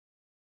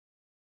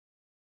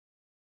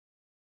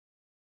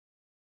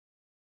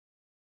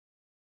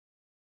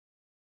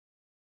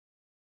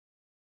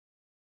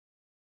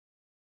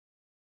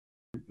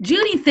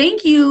Judy,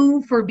 thank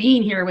you for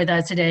being here with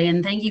us today,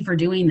 and thank you for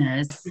doing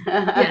this.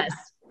 Yes,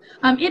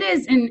 it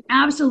is an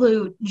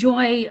absolute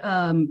joy,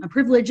 a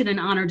privilege, and an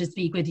honor to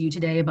speak with you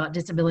today about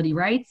disability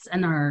rights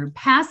and our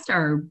past,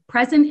 our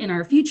present, and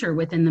our future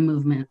within the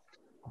movement.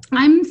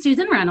 I'm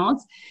Susan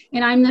Reynolds,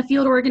 and I'm the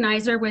field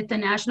organizer with the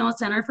National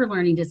Center for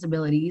Learning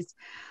Disabilities.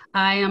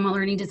 I am a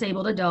learning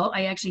disabled adult.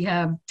 I actually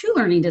have two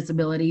learning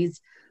disabilities.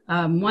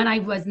 One I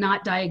was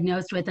not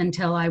diagnosed with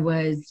until I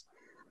was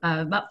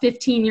about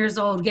 15 years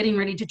old, getting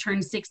ready to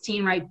turn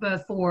 16 right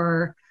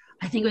before,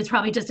 I think it was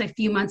probably just a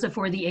few months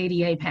before the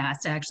ADA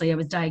passed, actually. I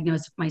was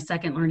diagnosed with my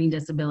second learning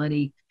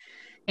disability.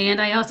 And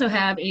I also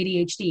have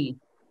ADHD.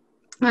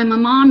 I'm a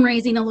mom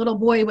raising a little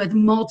boy with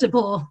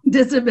multiple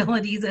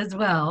disabilities as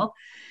well.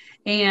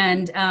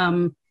 And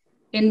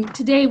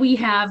today we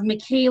have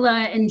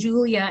Michaela and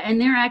Julia, and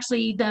they're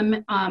actually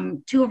the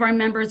two of our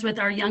members with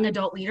our Young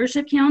Adult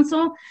Leadership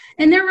Council.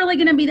 And they're really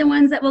going to be the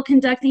ones that will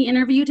conduct the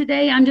interview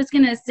today. I'm just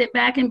going to sit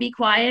back and be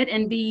quiet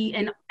and be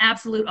in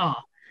absolute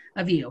awe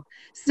of you.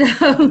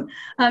 So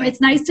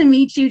it's nice to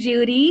meet you,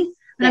 Judy.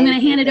 And I'm going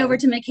to hand it over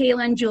to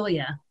Michaela and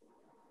Julia.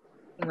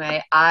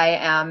 Anyway, I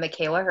am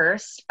Michaela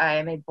Hurst. I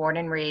am a born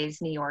and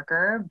raised New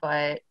Yorker,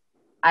 but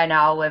I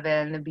now live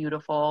in the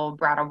beautiful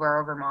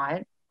Brattleboro,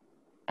 Vermont.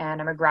 And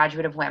I'm a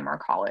graduate of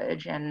Landmark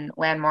College, and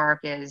Landmark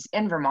is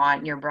in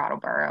Vermont near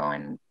Brattleboro,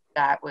 and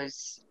that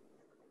was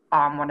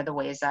one of the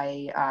ways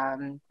I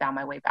found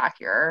my way back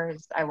here.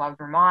 I love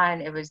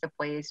Vermont. It was the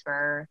place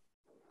where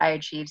I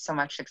achieved so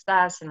much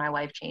success and my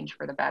life changed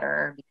for the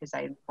better because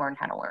I learned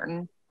how to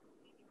learn.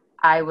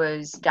 I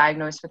was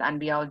diagnosed with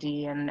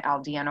NBLD and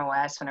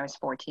LDNOS when I was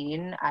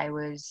 14. I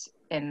was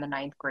in the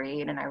 9th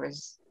grade, and I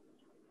was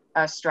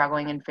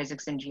struggling in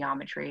physics and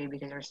geometry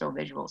because they're so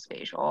visual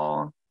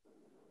spatial,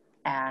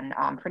 and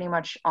pretty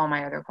much all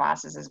my other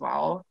classes as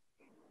well.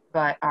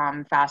 But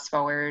fast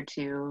forward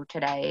to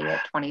today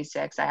at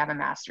 26, I have a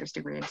master's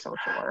degree in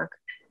social work.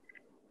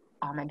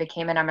 I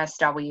became an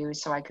MSW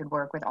so I could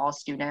work with all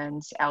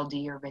students, LD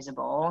or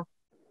visible.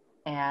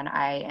 And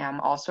I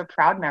am also a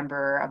proud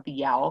member of the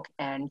YELC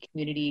and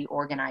community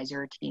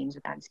organizer teams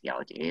with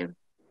NCLD.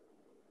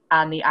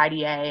 And the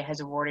IDA has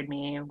awarded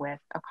me with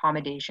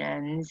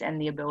accommodations and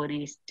the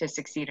ability to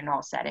succeed in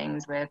all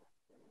settings with,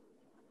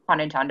 pun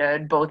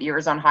intended, both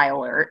ears on high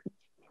alert.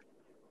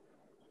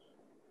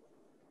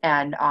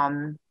 And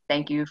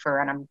thank you for,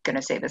 and I'm going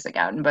to say this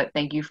again, but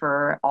thank you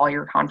for all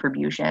your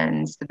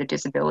contributions to the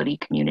disability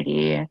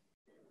community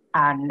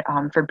and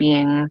for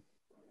being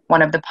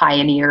one of the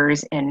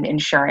pioneers in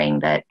ensuring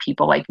that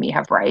people like me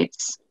have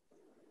rights.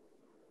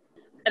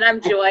 And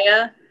I'm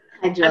Julia.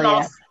 Hi,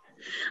 Julia.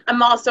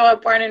 I'm also a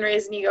born and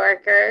raised New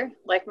Yorker,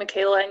 like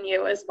Michaela and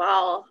you as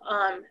well.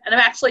 And I'm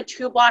actually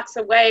 2 blocks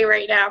away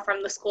right now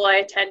from the school I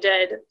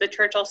attended, the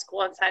Churchill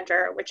School and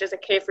Center, which is a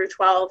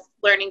K-12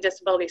 learning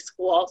disability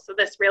school. So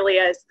this really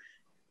is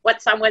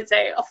what some would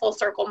say a full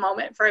circle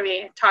moment for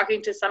me,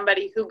 talking to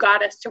somebody who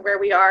got us to where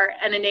we are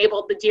and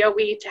enabled the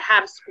DOE to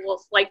have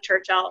schools like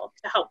Churchill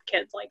to help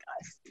kids like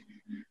us.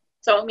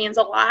 So it means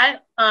a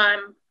lot.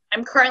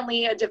 I'm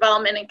currently a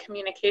development and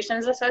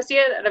communications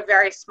associate at a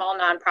very small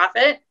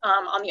nonprofit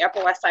on the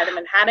Upper West Side of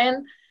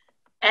Manhattan.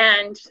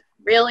 And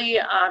really,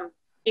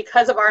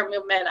 because of our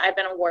movement, I've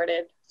been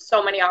awarded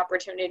so many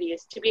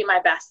opportunities to be my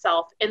best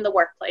self in the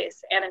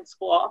workplace and in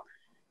school.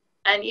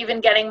 And even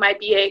getting my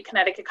BA at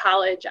Connecticut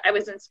College, I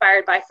was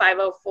inspired by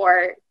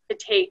 504 to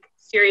take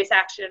serious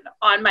action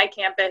on my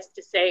campus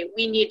to say,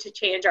 we need to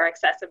change our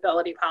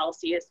accessibility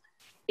policies.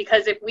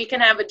 Because if we can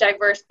have a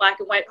diverse Black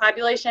and white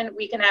population,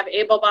 we can have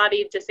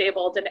able-bodied,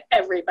 disabled, and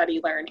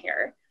everybody learn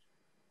here.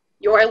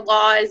 Your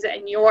laws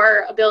and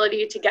your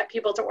ability to get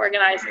people to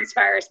organize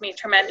inspires me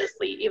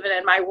tremendously, even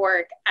in my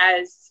work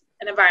as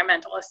an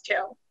environmentalist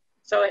too.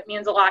 So it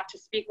means a lot to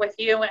speak with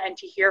you and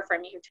to hear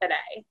from you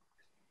today.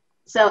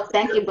 So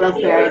thank you both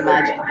very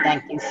much.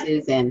 Thank you,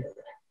 Susan.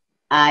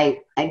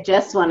 I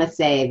just want to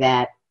say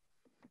that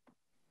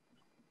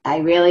I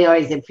really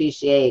always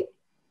appreciate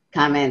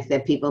comments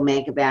that people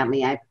make about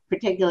me. I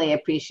particularly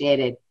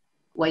appreciated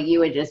what you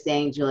were just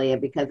saying, Julia,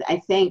 because I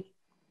think,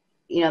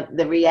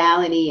 the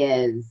reality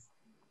is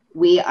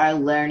we are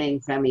learning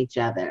from each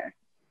other.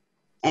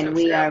 And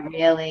we are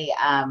really,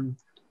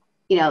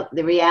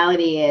 the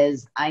reality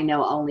is I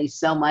know only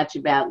so much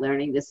about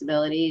learning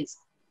disabilities.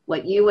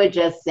 What you were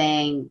just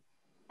saying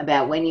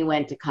about when you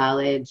went to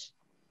college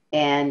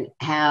and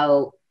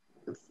how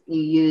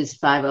you used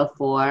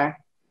 504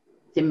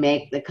 to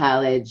make the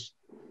college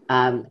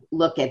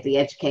look at the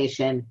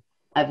education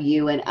of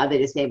you and other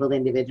disabled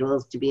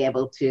individuals to be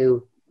able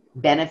to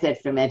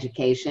benefit from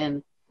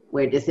education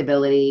where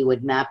disability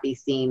would not be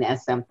seen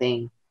as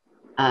something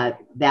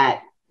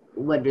that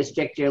would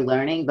restrict your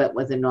learning but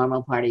was a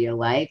normal part of your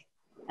life,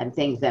 and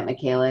things that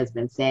Michaela has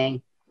been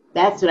saying.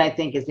 That's what I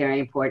think is very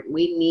important.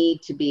 We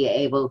need to be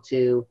able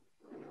to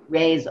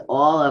raise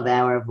all of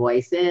our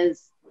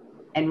voices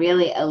and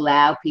really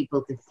allow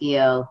people to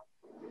feel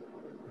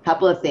a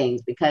couple of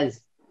things,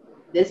 because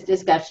this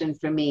discussion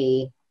for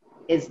me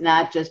is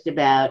not just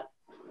about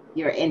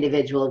your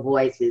individual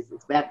voices.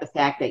 It's about the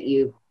fact that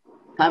you've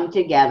come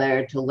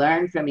together to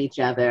learn from each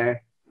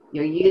other.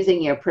 You're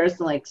using your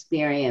personal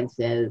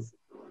experiences,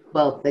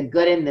 both the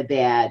good and the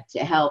bad, to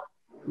help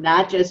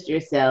not just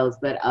yourselves,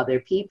 but other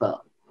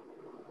people,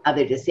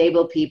 other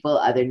disabled people,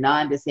 other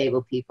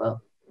non-disabled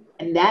people.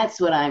 And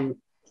that's what I'm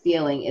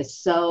feeling is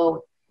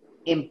so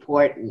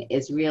important,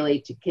 is really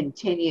to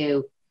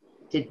continue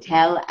to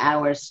tell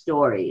our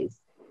stories,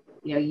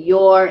 you know,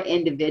 your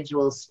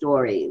individual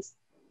stories.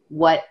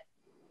 What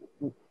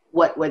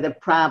were the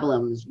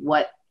problems?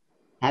 What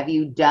have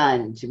you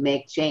done to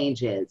make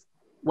changes?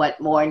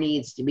 What more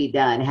needs to be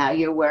done? How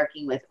you're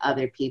working with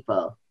other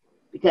people.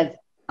 Because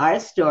our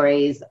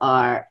stories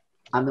are,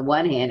 on the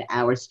one hand,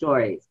 our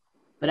stories.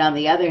 But on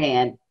the other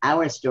hand,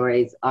 our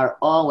stories are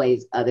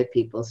always other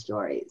people's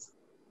stories,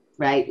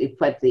 right? We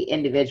put the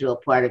individual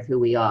part of who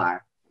we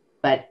are.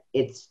 But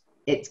it's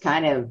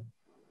kind of,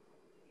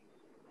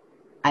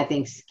 I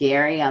think,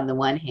 scary on the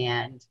one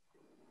hand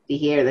to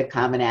hear the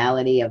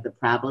commonality of the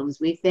problems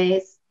we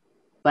face.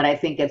 But I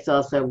think it's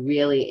also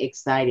really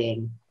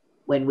exciting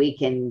when we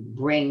can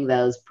bring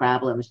those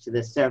problems to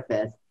the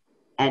surface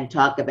and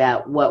talk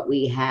about what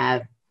we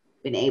have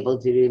been able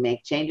to do to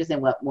make changes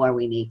and what more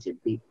needs to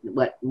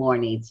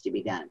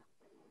be done.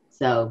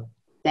 So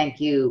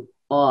thank you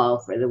all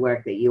for the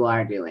work that you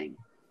are doing.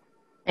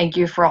 Thank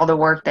you for all the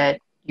work that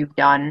you've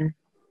done.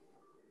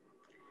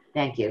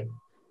 Thank you.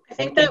 I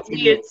think that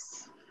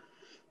leads.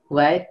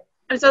 What?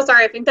 I'm so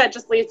sorry. I think that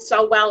just leads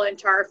so well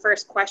into our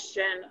first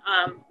question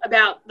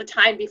about the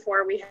time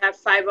before we have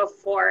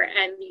 504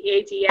 and the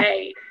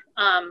ADA.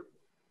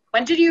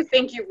 When did you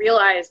think you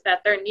realized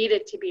that there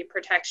needed to be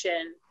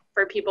protection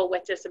for people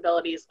with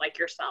disabilities like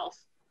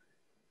yourself?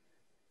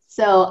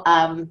 So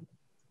I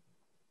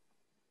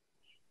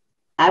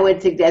would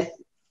suggest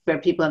for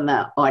people in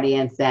the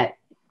audience that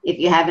if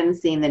you haven't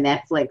seen the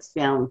Netflix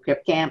film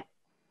Crip Camp,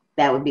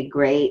 that would be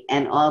great.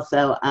 And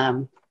also,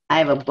 I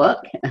have a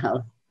book.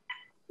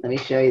 Let me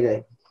show you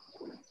the.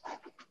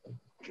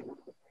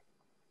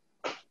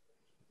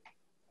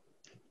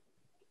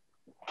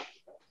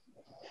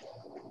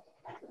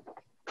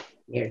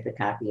 Here's the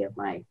copy of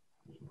my.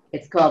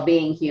 It's called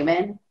Being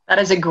Human. That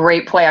is a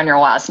great play on your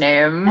last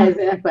name.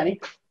 Isn't that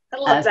funny? I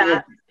love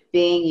that.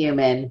 Being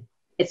Human.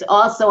 It's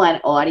also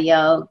on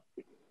audio.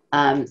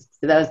 For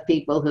those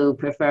people who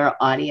prefer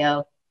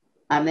audio,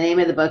 the name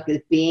of the book is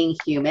Being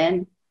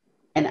Human,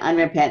 an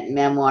unrepentant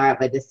memoir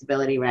of a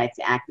disability rights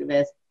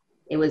activist.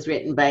 It was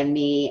written by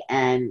me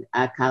and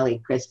a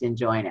colleague, Kristen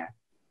Joyner.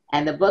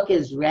 And the book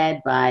is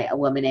read by a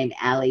woman named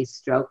Ali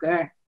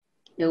Stroker,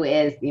 who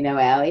is, you know,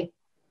 Ali?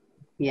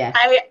 Yeah.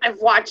 I've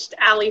watched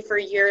Ali for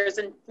years,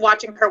 and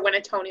watching her win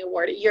a Tony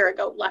Award a year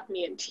ago left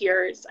me in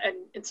tears and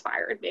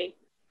inspired me.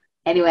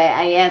 Anyway,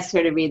 I asked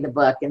her to read the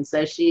book, and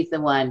so she's the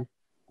one.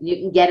 You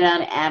can get it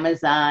on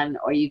Amazon,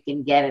 or you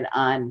can get it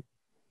on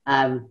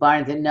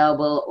Barnes and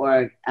Noble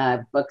or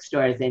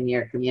bookstores in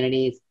your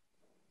communities.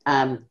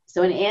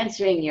 So in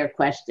answering your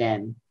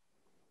question,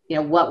 you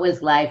know, what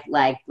was life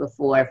like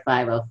before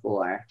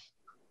 504?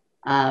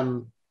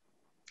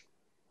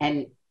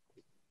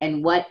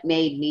 And what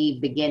made me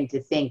begin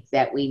to think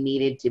that we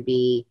needed to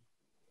be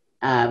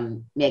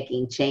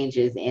making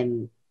changes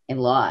in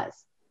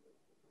laws?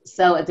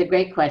 So it's a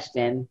great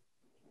question.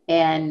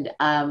 And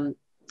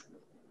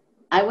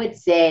I would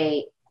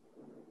say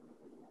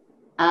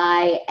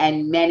I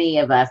and many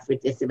of us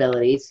with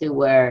disabilities who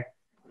were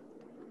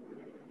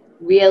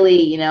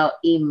really, you know,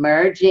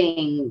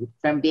 emerging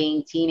from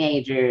being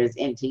teenagers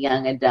into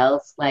young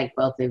adults like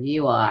both of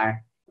you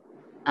are,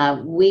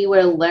 we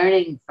were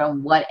learning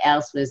from what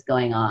else was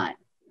going on.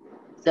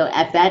 So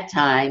at that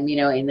time, you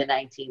know, in the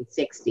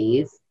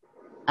 1960s,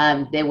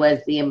 there was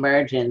the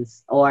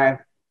emergence,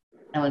 or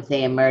I won't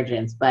say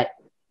emergence, but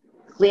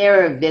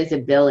clearer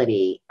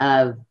visibility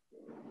of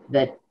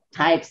the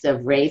types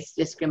of race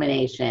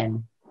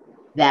discrimination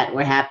that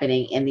were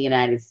happening in the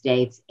United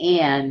States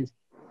and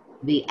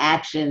the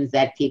actions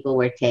that people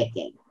were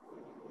taking.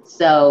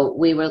 So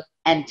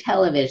and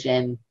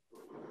television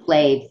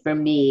played, for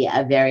me,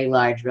 a very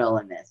large role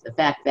in this. The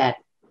fact that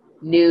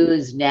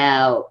news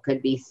now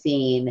could be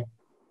seen,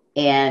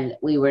 and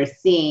we were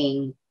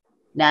seeing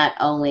not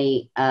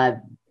only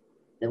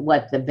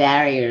what the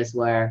barriers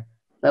were,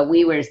 but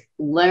we were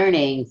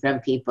learning from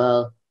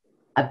people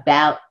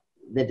about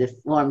the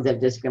forms of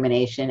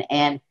discrimination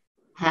and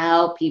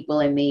how people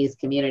in these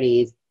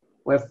communities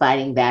were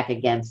fighting back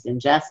against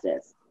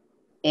injustice.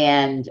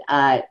 And,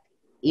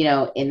 you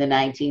know, in the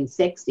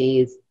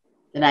 1960s,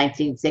 the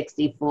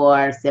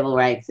 1964 Civil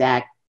Rights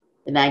Act,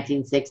 the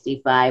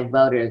 1965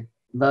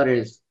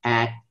 Voters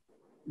Act,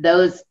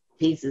 those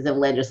pieces of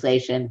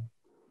legislation,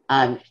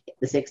 the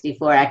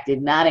 64 Act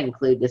did not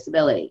include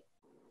disability.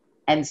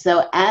 And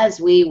so as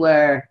we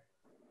were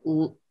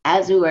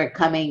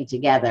coming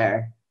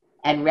together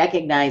and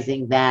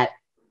recognizing that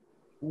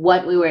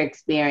what we were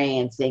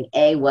experiencing,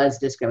 was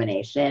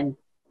discrimination,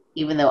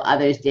 even though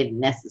others didn't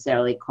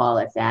necessarily call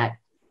it that,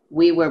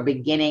 we were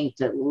beginning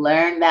to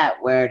learn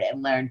that word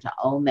and learn to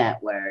own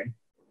that word.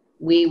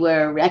 We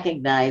were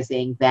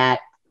recognizing that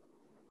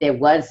there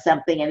was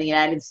something in the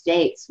United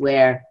States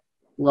where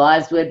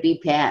laws would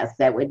be passed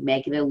that would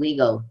make it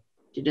illegal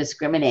to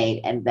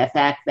discriminate, and the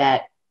fact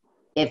that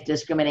if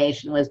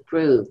discrimination was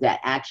proved, that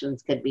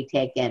actions could be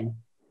taken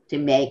to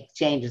make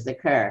changes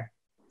occur.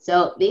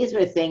 So these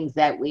were things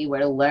that we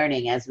were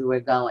learning as we were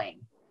going.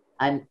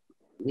 And,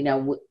 you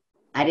know,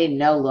 I didn't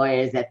know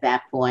lawyers at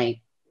that point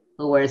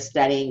who were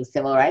studying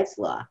civil rights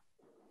law.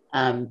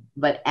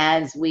 But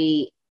as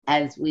we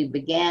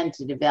began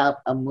to develop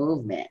a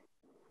movement,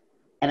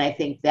 and I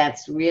think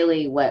that's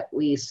really what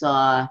we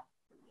saw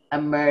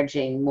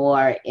emerging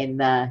more in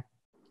the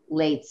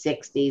late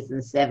 60s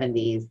and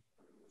 70s,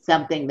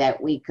 something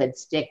that we could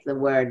stick the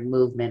word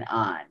movement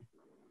on.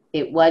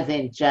 It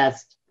wasn't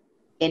just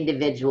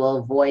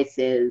individual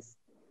voices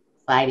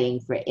fighting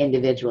for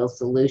individual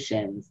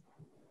solutions,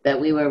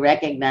 but we were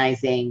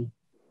recognizing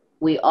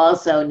we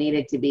also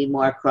needed to be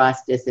more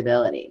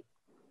cross-disability.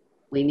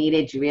 We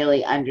needed to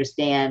really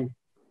understand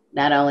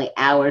not only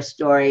our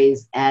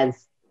stories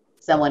as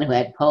someone who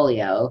had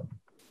polio,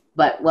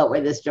 but what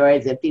were the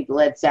stories of people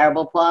who had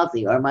cerebral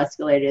palsy or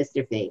muscular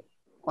dystrophy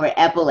or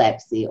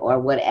epilepsy or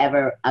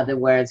whatever other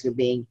words were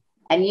being.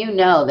 And you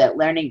know that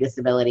learning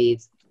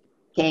disabilities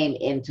came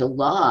into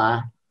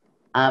law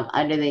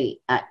under the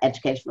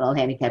Education for All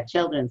Handicapped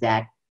Children's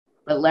Act,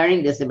 but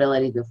learning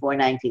disabilities before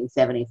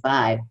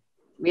 1975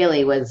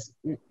 really was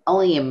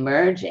only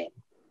emerging,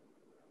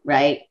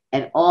 right?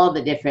 And all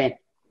the different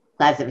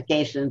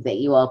classifications that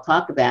you all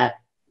talk about,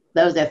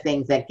 those are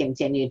things that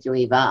continue to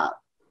evolve.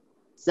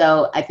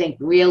 So I think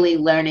really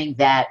learning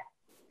that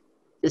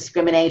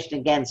discrimination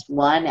against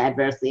one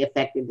adversely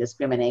affected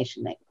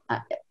discrimination,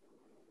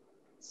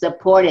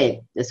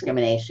 supported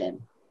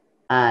discrimination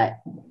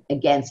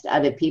against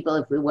other people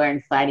if we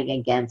weren't fighting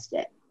against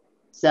it.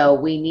 So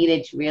we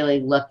needed to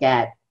really look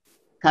at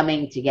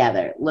coming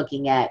together,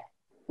 looking at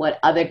what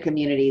other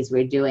communities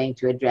were doing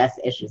to address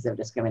issues of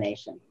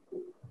discrimination.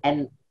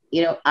 And,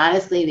 you know,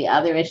 honestly, the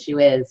other issue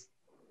is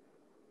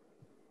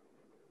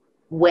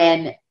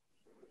when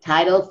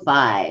Title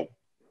V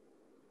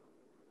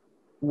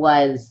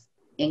was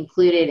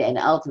included and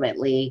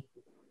ultimately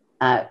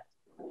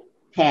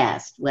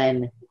passed,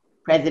 when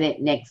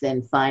President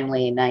Nixon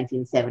finally in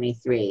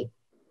 1973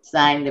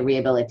 signed the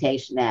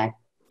Rehabilitation Act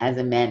as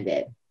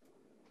amended,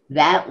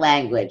 that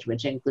language,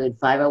 which include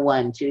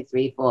 501, 2,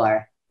 3,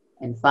 4,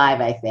 and 5,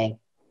 I think,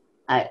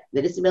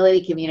 the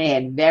disability community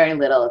had very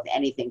little, if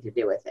anything, to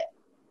do with it.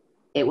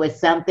 It was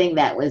something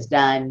that was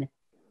done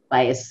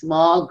by a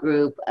small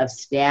group of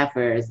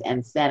staffers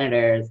and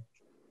senators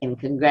and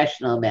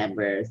congressional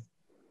members,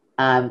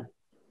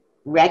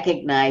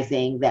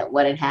 recognizing that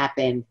what had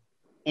happened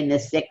in the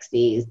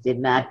 60s did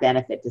not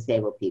benefit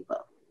disabled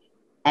people.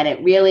 And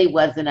it really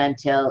wasn't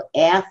until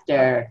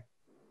after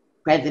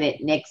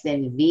President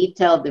Nixon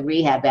vetoed the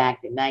Rehab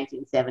Act in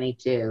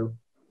 1972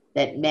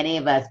 that many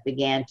of us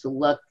began to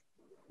look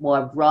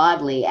more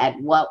broadly at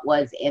what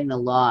was in the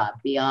law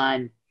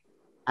beyond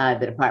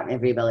the Department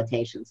of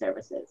Rehabilitation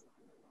Services.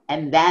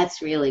 And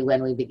that's really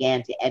when we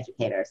began to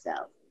educate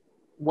ourselves.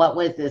 What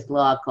was this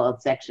law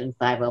called Section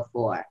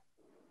 504?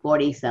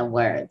 40-some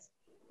words.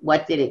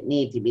 What did it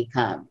need to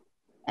become?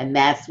 And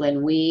that's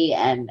when we,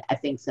 and I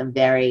think some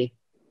very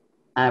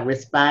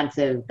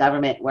responsive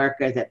government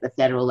workers at the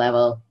federal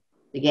level,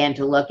 began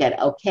to look at,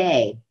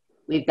 okay,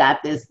 we've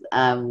got this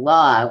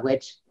law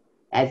which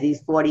has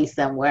these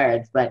 40-some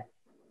words, but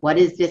what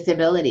is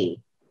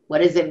disability? What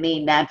does it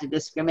mean not to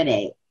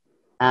discriminate?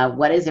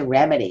 What is a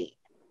remedy?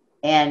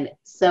 And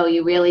so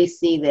you really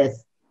see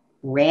this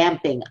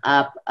ramping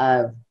up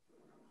of,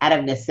 out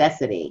of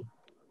necessity,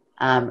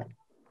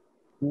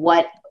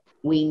 what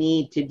we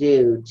need to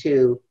do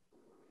to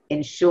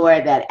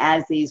ensure that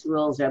as these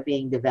rules are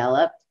being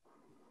developed,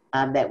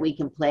 that we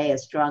can play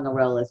as strong a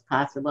role as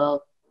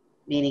possible,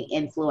 meaning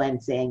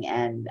influencing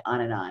and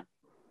on and on.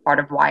 Part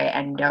of why I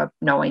end up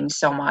knowing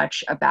so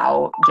much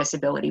about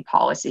disability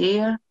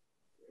policy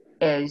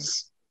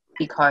is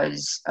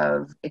because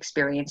of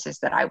experiences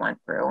that I went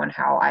through and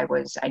how I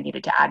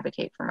needed to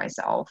advocate for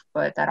myself.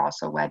 But that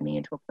also led me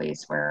into a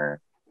place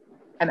where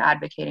I'm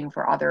advocating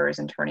for others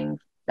and turning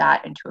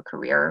that into a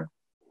career.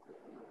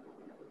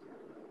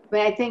 But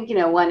I think, you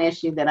know, one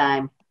issue that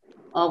I'm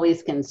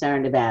always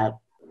concerned about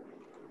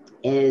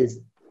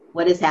is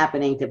what is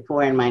happening to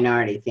poor and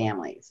minority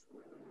families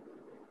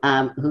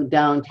who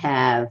don't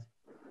have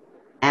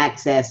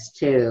access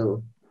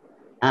to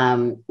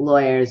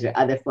lawyers or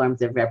other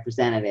forms of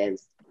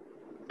representatives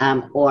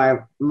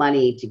or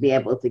money to be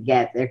able to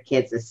get their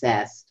kids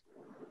assessed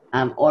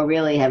or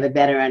really have a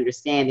better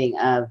understanding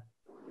of,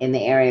 in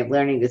the area of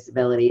learning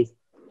disabilities,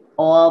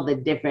 all the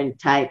different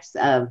types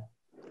of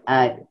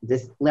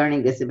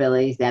learning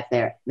disabilities that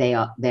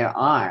there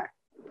are.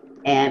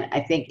 And I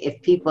think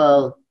if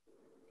people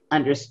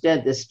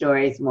understood the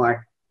stories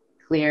more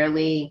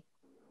clearly,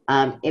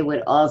 it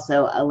would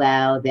also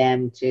allow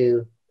them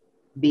to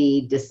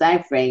be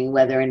deciphering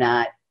whether or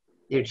not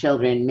their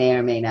children may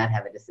or may not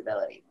have a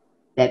disability,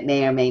 that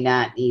may or may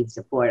not need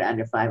support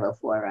under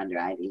 504 or under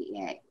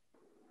IDEA.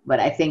 But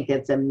I think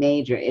that's a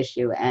major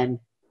issue. And,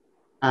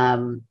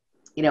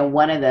 you know,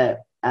 one of the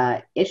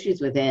issues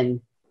within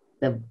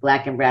the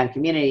Black and Brown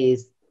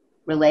communities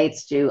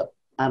relates to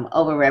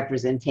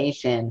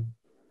overrepresentation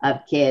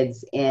of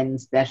kids in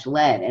special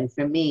ed. And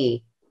for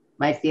me,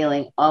 my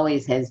feeling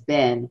always has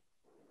been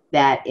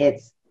that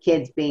it's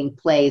kids being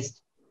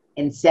placed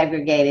in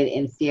segregated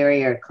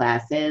inferior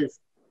classes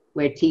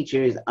where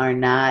teachers are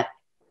not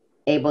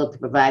able to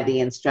provide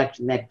the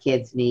instruction that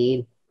kids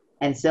need.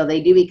 And so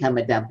they do become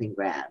a dumping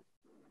ground.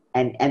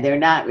 And they're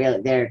not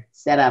really, they're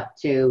set up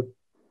to,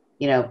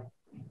 you know,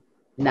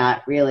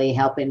 not really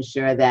help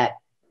ensure that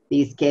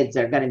these kids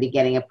are going to be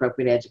getting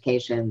appropriate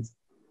educations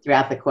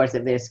throughout the course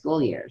of their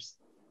school years.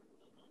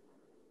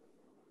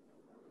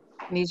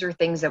 These are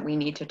things that we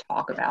need to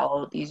talk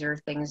about. These are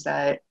things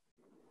that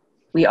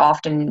we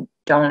often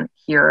don't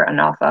hear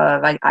enough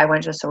of. I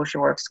went to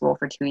social work school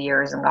for 2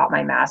 years and got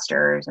my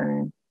master's,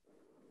 and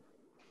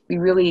we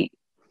really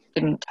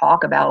didn't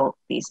talk about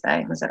these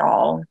things at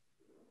all.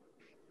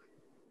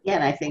 Yeah,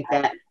 and I think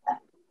that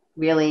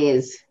really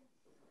is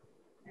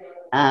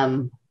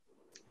a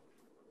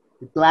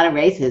lot of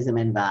racism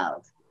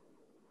involved,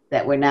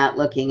 that we're not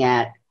looking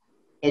at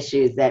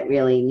issues that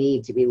really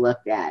need to be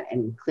looked at.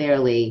 And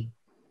clearly,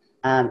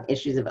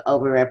 issues of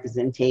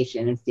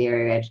overrepresentation,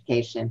 inferior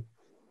education,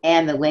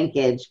 and the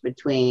linkage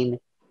between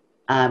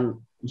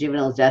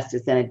juvenile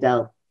justice and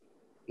adult,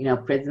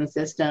 prison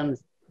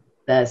systems,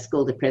 the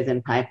school to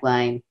prison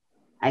pipeline.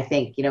 I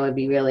think, it would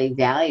be really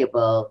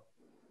valuable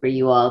for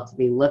you all to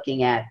be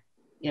looking at,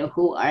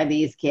 who are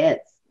these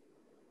kids?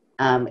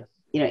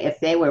 If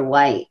they were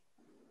white,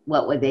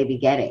 what would they be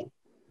getting?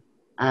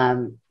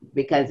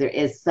 Because there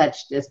is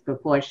such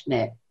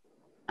disproportionate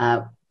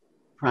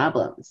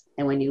problems.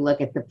 And when you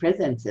look at the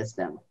prison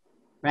system,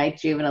 right,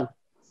 juvenile,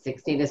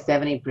 60 to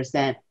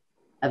 70%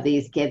 of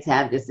these kids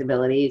have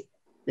disabilities,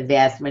 the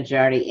vast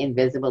majority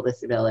invisible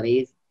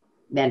disabilities,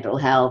 mental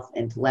health,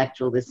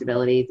 intellectual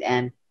disabilities,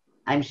 and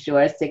I'm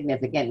sure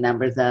significant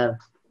numbers of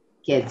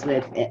kids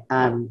with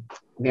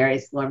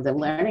various forms of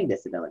learning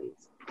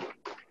disabilities.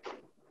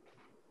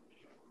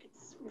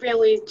 It's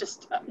really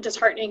just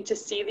disheartening to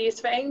see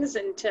these things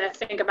and to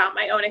think about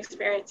my own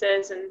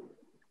experiences. And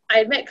I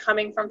admit,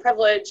 coming from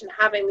privilege and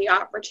having the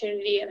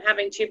opportunity and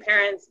having two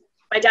parents,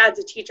 my dad's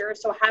a teacher,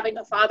 so having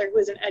a father who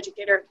was an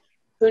educator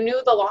who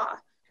knew the law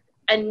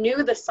and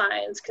knew the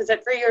signs, because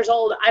at 3 years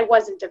old, I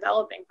wasn't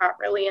developing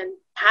properly and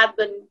had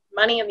the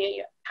money and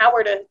the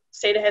power to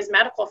say to his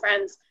medical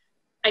friends,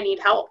 I need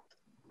help.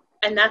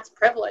 And that's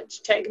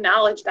privilege, to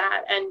acknowledge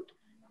that and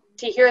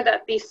to hear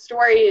that these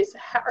stories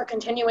are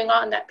continuing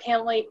on, that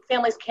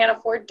families can't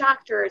afford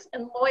doctors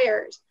and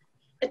lawyers.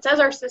 It says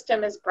our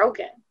system is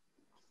broken.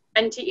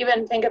 And to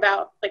even think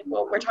about like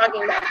what we're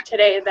talking about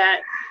today,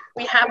 that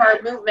we have our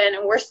movement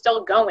and we're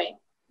still going.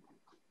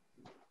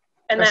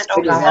 And We're that's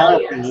still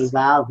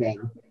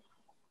Evolving.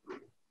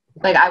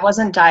 Like, I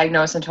wasn't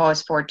diagnosed until I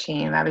was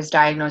 14. I was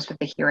diagnosed with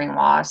the hearing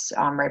loss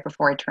right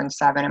before I turned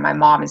 7, and my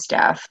mom is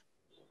deaf.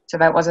 So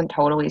that wasn't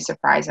totally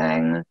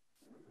surprising.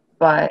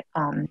 But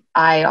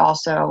I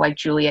also, like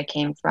Julia,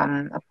 came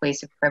from a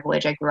place of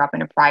privilege. I grew up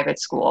in a private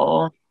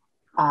school.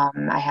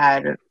 I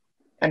had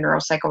a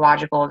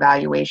neuropsychological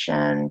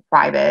evaluation,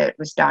 private,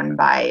 was done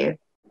by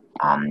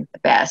the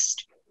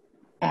best.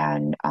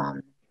 And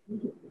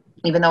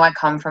even though I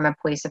come from a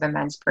place of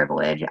immense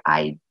privilege,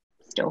 I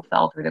still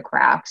fell through the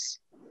cracks.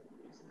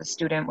 A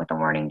student with a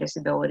learning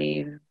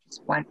disability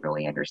just wasn't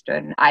really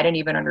understood. And I didn't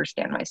even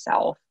understand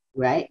myself.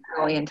 Right.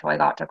 Really until I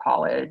got to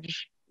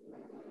college.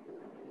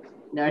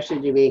 Nor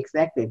should you be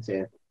expected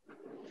to.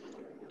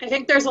 I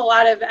think there's a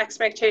lot of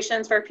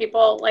expectations for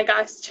people like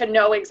us to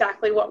know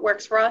exactly what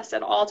works for us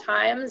at all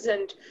times.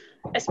 And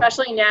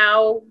especially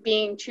now,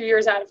 being 2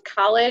 years out of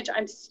college,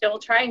 I'm still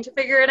trying to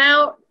figure it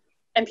out.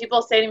 And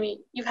people say to me,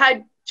 you've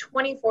had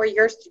 24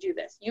 years to do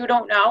this. You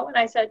don't know? And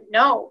I said,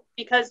 no,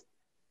 because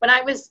when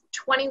I was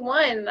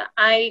 21,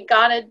 I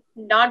got a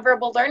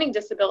nonverbal learning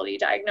disability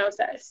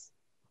diagnosis.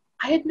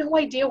 I had no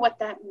idea what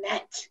that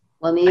meant.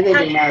 Well, neither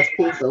do most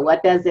people.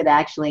 What does it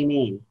actually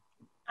mean?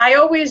 I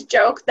always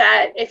joke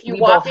that if you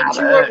walk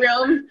into a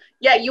room,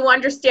 you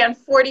understand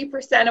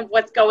 40% of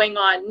what's going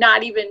on,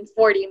 not even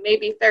 40,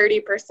 maybe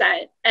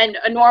 30%. And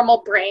a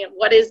normal brain,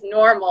 what is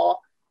normal,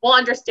 will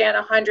understand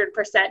 100%,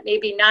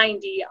 maybe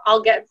 90,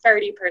 I'll get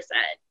 30%.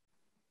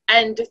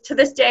 And to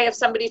this day, if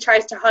somebody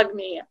tries to hug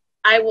me,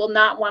 I will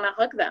not want to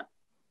hug them.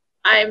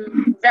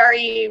 I'm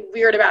very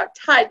weird about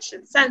touch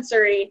and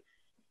sensory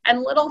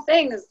and little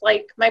things,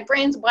 like my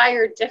brain's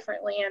wired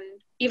differently.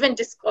 And even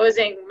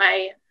disclosing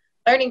my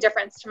learning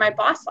difference to my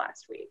boss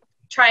last week,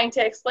 trying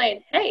to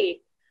explain, hey,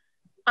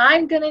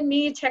 I'm going to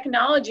need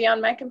technology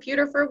on my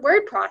computer for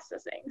word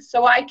processing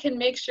so I can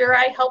make sure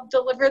I help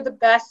deliver the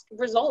best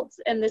results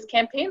in this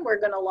campaign we're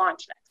going to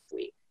launch next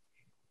week.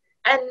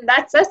 And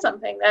that says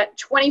something, that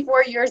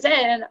 24 years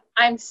in,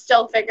 I'm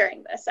still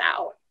figuring this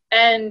out.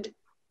 And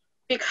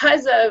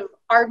because of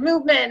our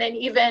movement and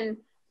even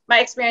my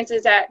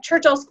experiences at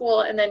Churchill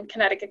School and then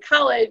Connecticut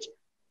College,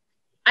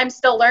 I'm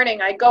still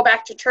learning. I go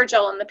back to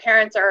Churchill and the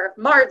parents are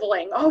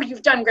marveling, oh,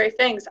 you've done great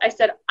things. I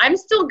said, I'm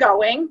still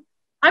going.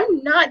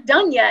 I'm not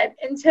done yet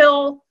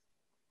until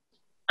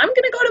I'm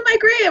going to go to my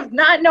grave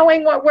not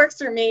knowing what works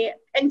for me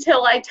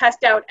until I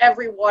test out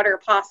every water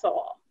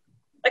possible.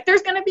 Like,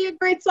 there's going to be a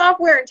great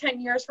software in 10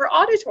 years for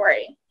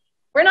auditory.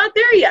 We're not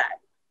there yet.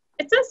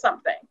 It says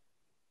something.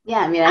 Yeah,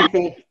 I mean, I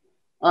think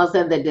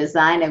also the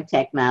design of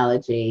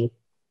technology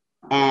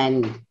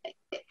and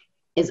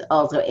is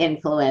also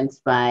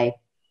influenced by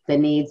the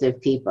needs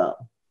of people,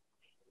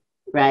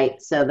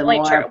 right? So the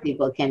more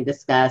people can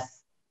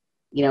discuss,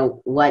 you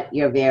know, what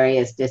your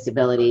various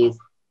disabilities,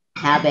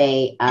 how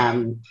they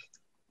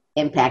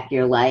impact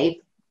your life,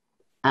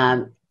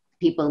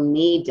 people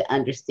need to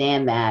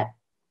understand that,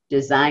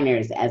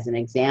 designers as an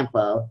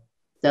example,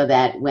 so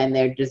that when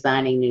they're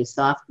designing new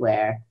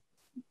software,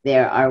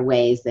 there are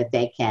ways that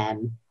they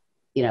can,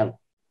 you know,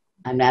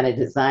 I'm not a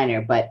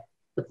designer, but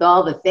with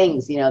all the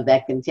things, you know,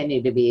 that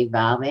continue to be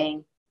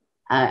evolving,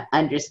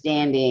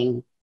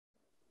 understanding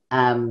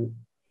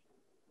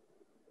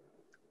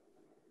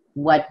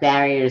what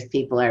barriers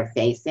people are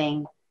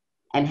facing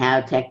and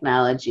how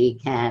technology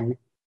can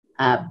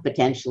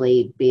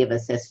potentially be of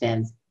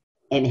assistance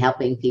in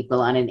helping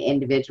people on an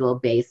individual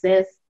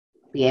basis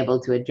be able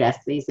to address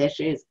these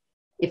issues.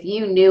 If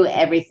you knew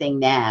everything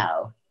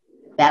now,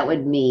 that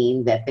would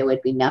mean that there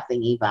would be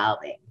nothing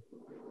evolving.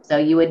 So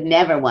you would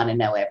never want to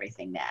know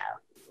everything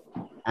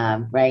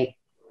now, right?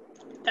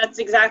 That's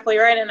exactly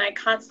right. And I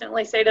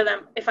constantly say to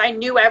them, if I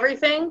knew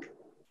everything,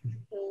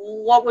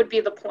 what would be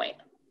the point?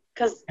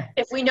 Because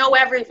if we know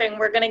everything,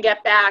 we're going to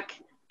get back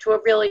to a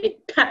really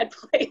bad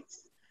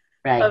place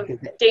of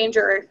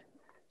danger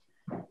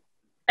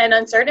and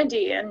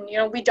uncertainty. And, you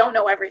know, we don't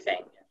know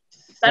everything.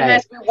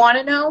 Sometimes we want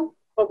to know,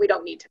 but we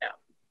don't need to know.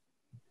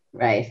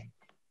 Right.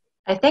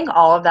 I think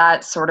all of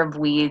that sort of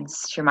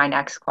leads to my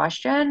next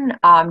question.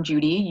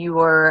 Judy, you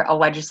were a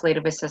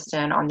legislative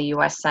assistant on the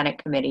U.S.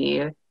 Senate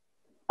Committee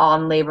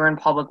on Labor and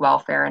Public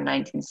Welfare in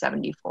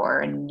 1974,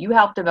 and you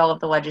helped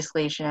develop the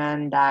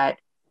legislation that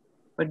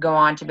would go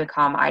on to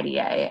become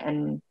IDA.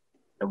 And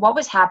what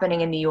was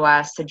happening in the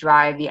U.S. to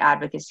drive the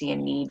advocacy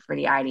and need for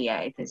the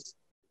IDA? Because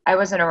I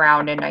wasn't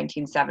around in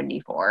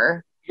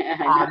 1974.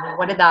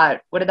 What did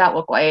that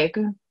look like?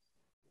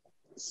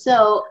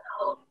 So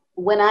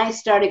when I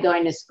started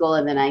going to school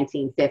in the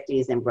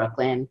 1950s in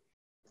Brooklyn,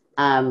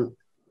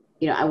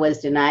 you know, I was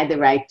denied the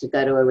right to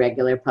go to a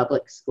regular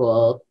public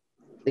school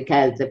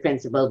because the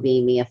principal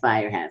deemed me a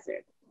fire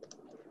hazard.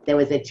 There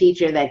was a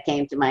teacher that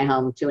came to my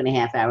home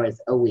 2.5 hours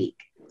a week.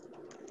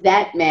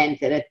 That meant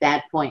that at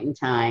that point in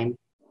time,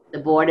 the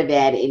Board of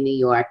Ed in New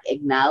York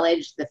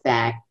acknowledged the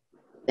fact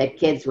that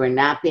kids were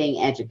not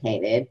being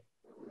educated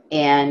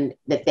and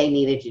that they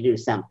needed to do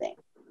something.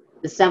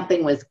 The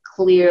something was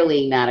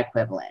clearly not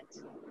equivalent.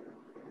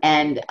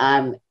 And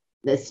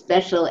the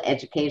special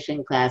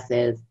education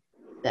classes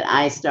that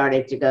I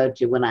started to go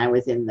to when I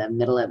was in the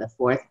middle of the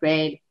 4th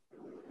grade,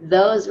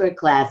 those were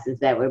classes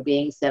that were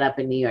being set up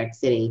in New York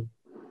City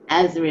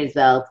as a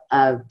result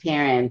of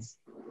parents,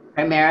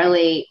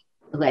 primarily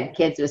who had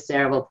kids with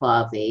cerebral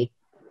palsy,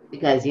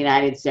 because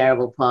United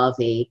Cerebral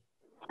Palsy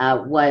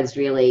was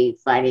really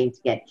fighting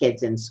to get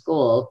kids in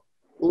school,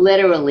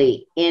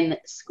 literally in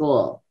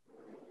school.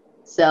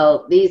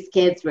 So these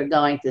kids were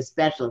going to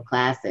special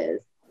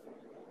classes,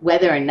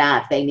 whether or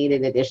not they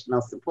needed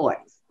additional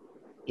supports.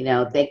 You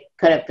know, they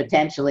could have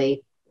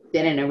potentially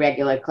been in a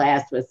regular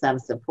class with some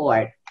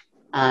support,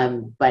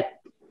 but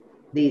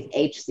these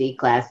HC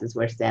classes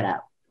were set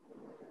up.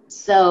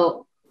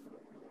 So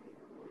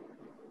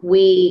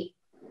we,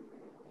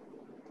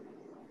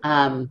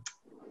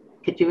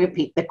 could you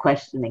repeat the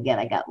question again?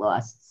 I got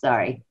lost,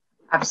 sorry.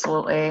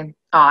 Absolutely.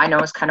 I know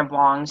it's kind of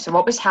long. So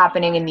what was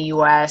happening in the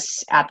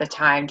US at the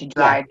time to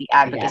drive the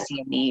advocacy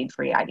and need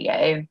for the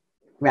IDA?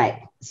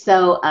 Right.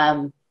 So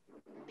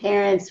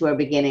parents were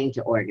beginning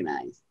to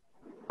organize.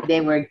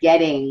 They were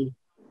getting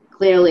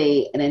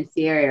clearly an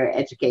inferior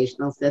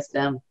educational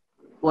system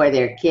for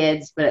their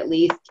kids, but at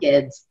least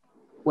kids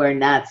were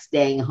not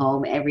staying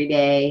home every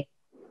day.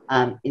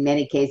 In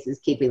many cases,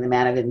 keeping them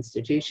out of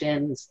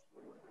institutions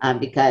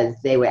because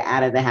they were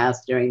out of the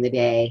house during the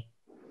day.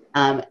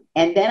 And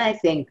then I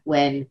think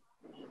when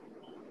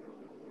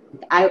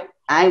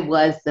I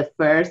was the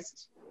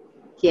first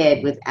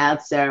kid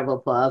without cerebral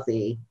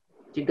palsy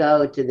to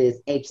go to this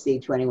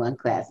HC21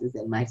 classes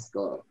in my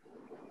school.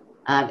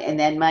 And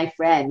then my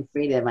friend,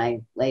 Frida,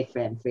 my late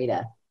friend,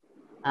 Frida,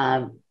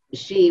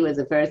 she was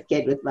the first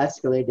kid with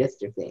muscular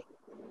dystrophy.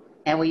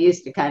 And we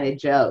used to kind of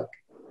joke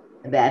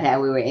about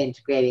how we were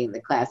integrating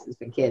the classes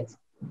for kids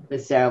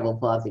with cerebral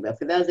palsy. But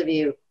for those of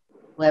you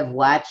who have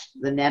watched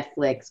the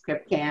Netflix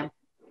Crip Camp,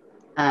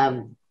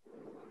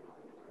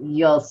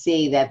 you'll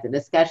see that the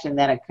discussion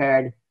that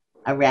occurred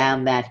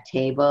around that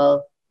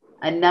table,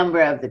 a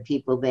number of the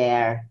people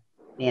there,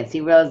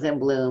 Nancy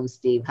Rosenblum,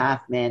 Steve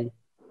Hoffman,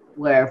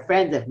 were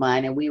friends of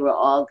mine, and we were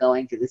all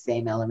going to the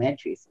same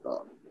elementary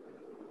school.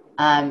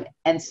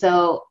 And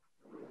so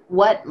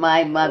what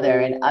my mother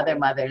and other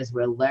mothers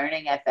were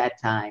learning at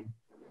that time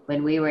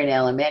when we were in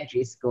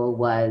elementary school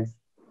was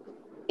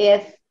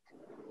if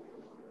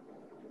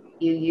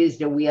you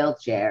used a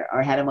wheelchair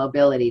or had a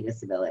mobility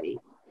disability,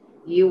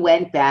 you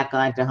went back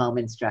onto home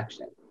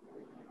instruction.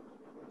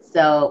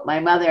 So my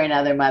mother and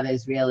other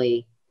mothers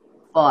really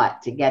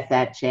fought to get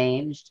that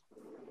changed.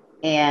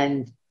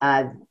 And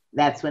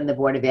that's when the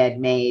Board of Ed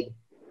made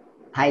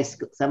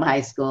some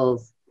high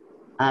schools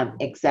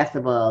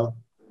accessible.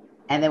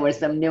 And there were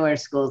some newer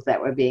schools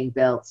that were being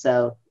built.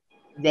 So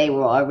they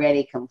were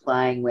already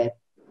complying with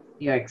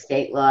New York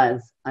State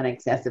laws on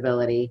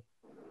accessibility,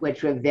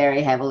 which were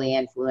very heavily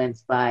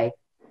influenced by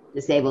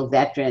disabled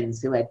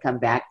veterans who had come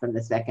back from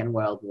the Second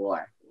World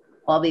War.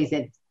 All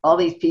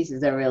these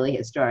pieces are really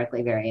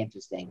historically very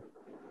interesting.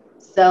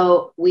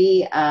 So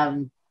we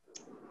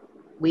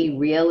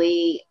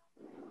really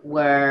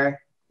were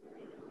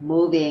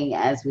moving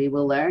as we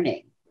were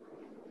learning.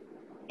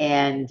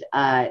 And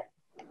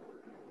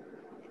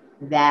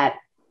that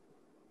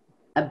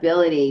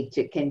ability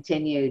to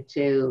continue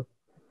to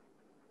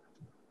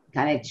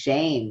kind of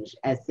change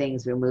as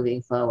things were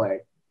moving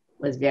forward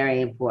was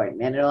very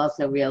important. And it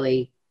also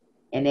really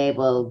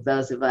enabled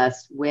those of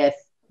us with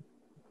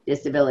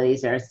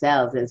disabilities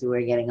ourselves as we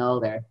were getting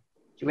older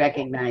to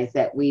recognize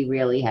that we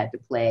really had to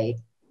play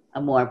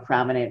a more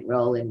prominent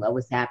role in what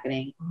was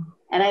happening.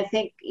 And I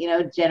think,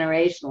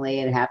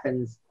 generationally it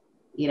happens,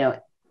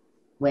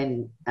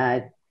 when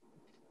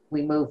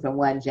we move from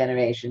one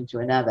generation to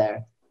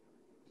another.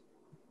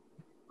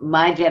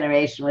 My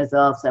generation was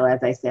also,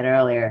 as I said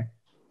earlier,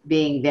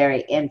 being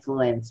very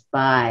influenced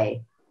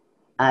by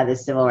the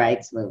civil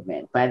rights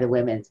movement, by the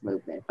women's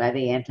movement, by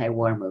the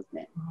anti-war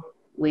movement.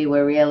 We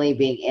were really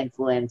being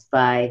influenced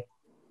by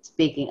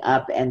speaking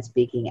up and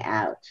speaking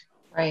out.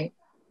 Right.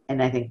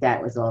 And I think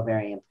that was all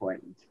very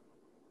important.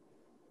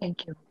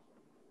 Thank you.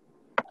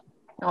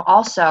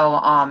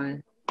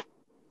 Also,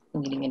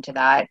 leading into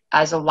that,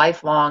 as a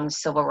lifelong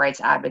civil rights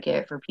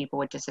advocate for people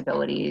with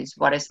disabilities,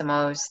 what is the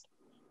most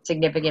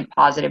significant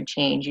positive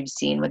change you've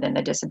seen within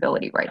the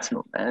disability rights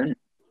movement?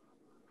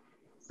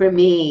 For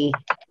me,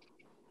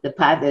 the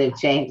positive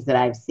change that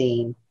I've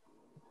seen,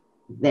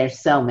 there's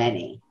so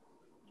many.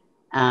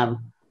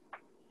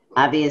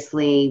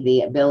 Obviously,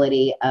 the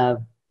ability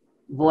of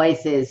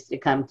voices to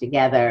come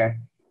together,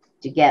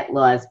 to get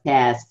laws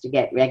passed, to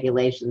get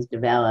regulations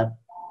developed,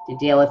 to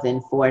deal with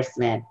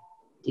enforcement,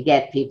 to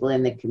get people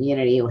in the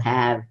community who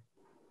have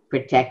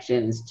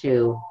protections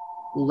to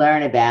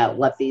learn about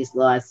what these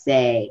laws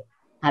say,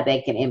 how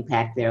they can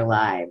impact their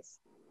lives.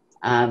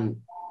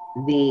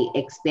 The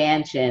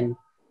expansion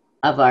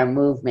of our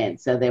movement,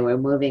 so they were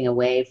moving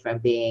away from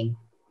being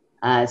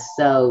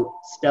so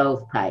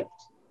stovepiped.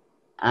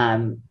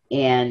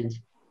 And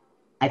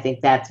I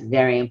think that's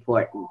very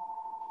important.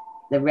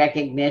 The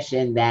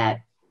recognition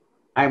that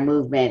our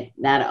movement,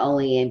 not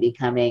only in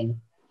becoming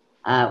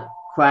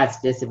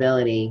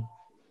cross-disability,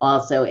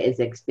 also is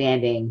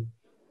expanding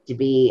to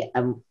be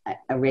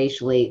a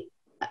racially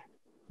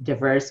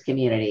diverse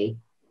community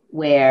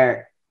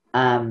where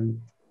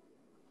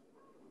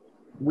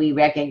we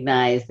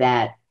recognize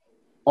that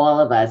all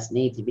of us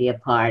need to be a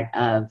part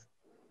of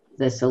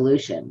the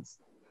solutions,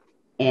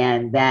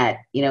 and that,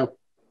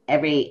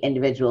 every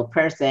individual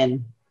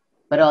person,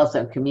 but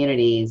also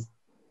communities,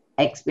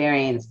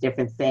 experience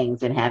different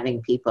things, and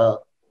having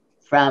people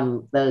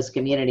from those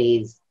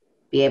communities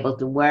be able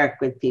to work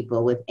with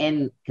people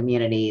within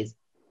communities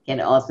can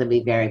also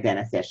be very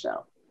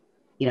beneficial.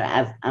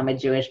 As I'm a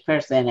Jewish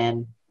person,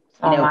 and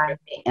for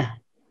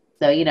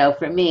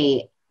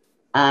me,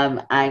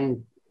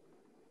 I'm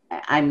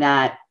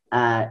not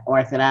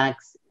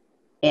Orthodox,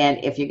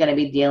 and if you're going to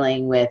be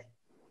dealing with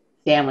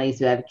families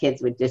who have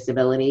kids with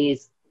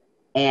disabilities,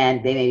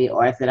 and they may be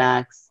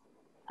Orthodox,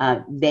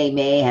 they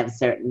may have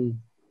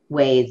certain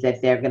ways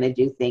that they're going to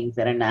do things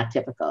that are not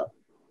typical.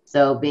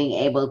 So being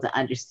able to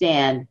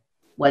understand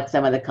what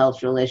some of the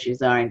cultural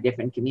issues are in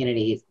different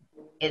communities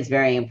is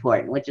very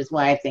important, which is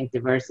why I think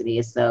diversity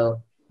is so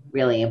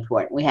really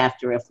important. We have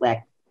to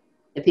reflect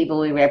the people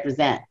we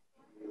represent.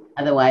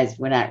 Otherwise,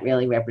 we're not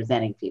really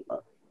representing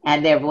people.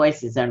 And their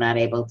voices are not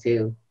able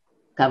to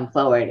come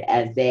forward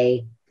as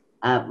they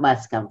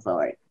must come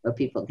forward, where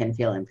people can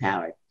feel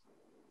empowered.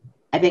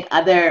 I think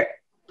other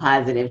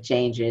positive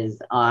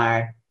changes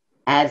are,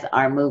 as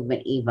our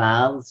movement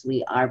evolves,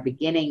 we are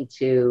beginning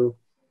to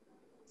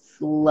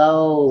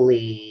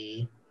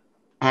slowly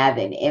have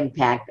an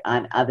impact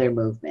on other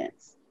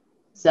movements.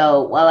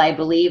 So while I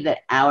believe that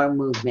our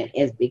movement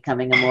is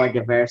becoming a more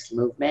diverse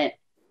movement,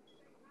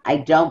 I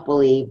don't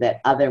believe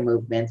that other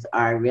movements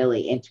are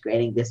really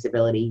integrating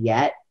disability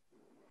yet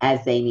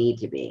as they need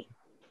to be.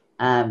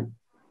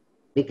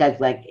 Because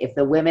if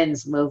the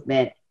women's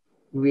movement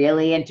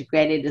really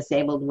integrated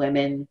disabled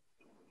women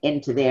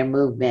into their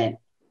movement,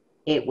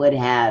 it would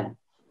have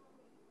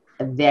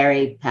a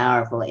very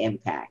powerful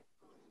impact.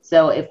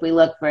 So if we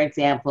look, for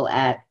example,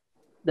 at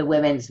the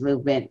women's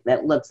movement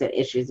that looks at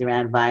issues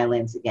around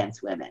violence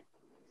against women.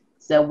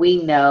 So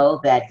we know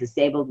that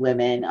disabled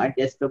women are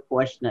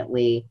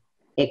disproportionately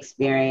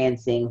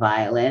experiencing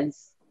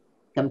violence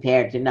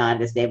compared to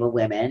non-disabled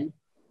women.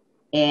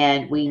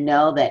 And we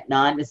know that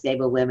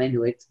non-disabled women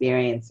who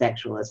experience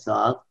sexual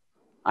assault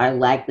are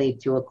likely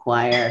to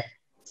acquire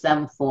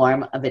some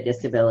form of a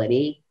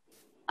disability.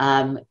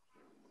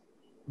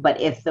 But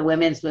if the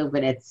women's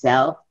movement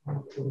itself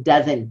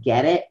doesn't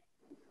get it,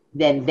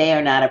 then they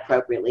are not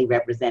appropriately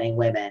representing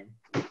women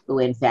who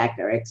in fact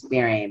are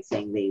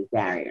experiencing these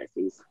barriers,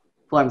 these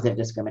forms of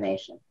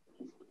discrimination.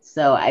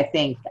 So I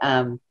think,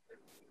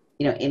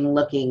 in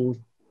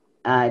looking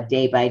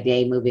day by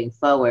day moving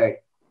forward,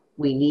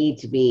 we need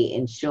to be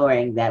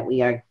ensuring that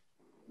we are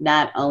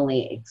not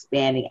only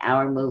expanding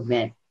our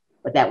movement,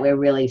 but that we're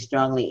really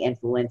strongly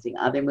influencing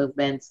other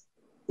movements,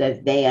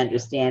 that they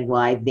understand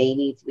why they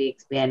need to be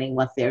expanding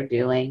what they're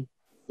doing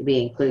to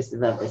be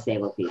inclusive of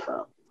disabled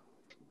people.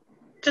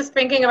 Just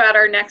thinking about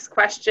our next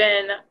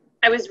question,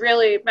 I was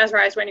really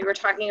mesmerized when you were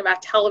talking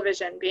about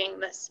television being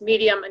this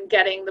medium and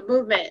getting the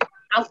movement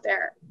out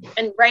there.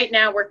 And right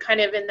now we're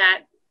kind of in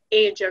that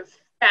age of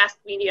fast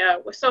media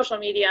with social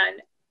media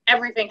and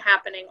everything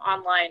happening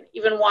online,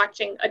 even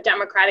watching a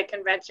Democratic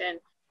convention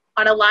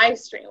on a live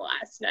stream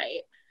last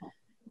night.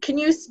 Can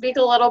you speak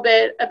a little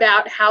bit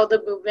about how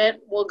the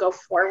movement will go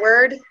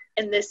forward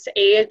in this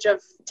age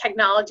of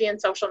technology and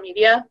social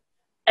media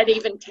and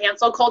even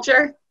cancel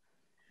culture?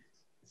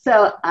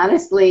 So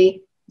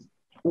honestly,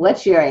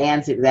 what's your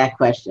answer to that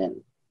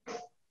question?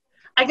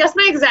 I guess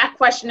my exact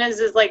question is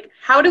like,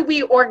 how do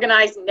we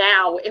organize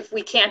now if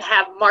we can't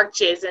have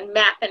marches and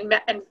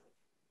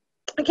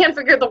I can't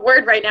figure the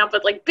word right now,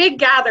 but like big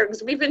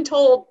gatherings? We've been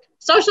told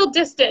social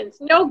distance,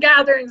 no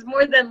gatherings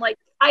more than like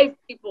 5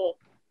 people.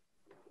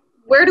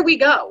 Where do we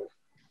go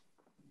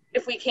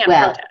if we can't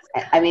protest?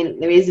 I mean,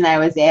 the reason I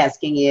was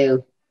asking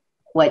you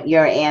what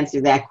your answer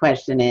to that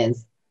question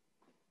is,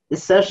 the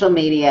social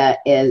media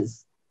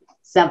is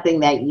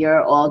something that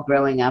you're all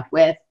growing up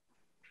with.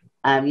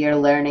 You're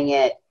learning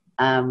it.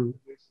 I'm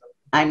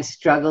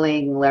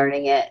struggling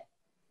learning it.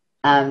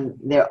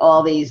 There are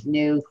all these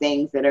new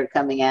things that are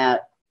coming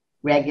out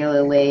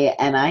regularly,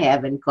 and I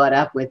haven't caught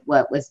up with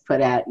what was put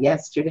out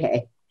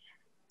yesterday.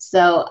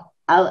 So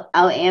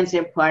I'll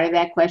answer part of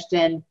that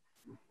question,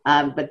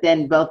 but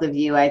then both of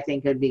you, I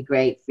think it would be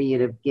great for you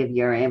to give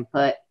your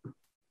input.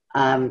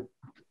 I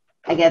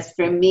guess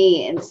for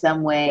me, in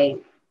some way,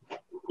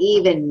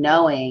 even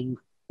knowing,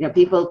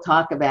 people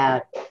talk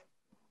about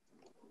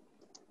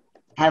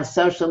how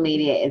social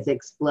media is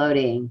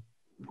exploding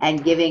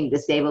and giving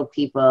disabled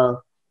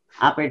people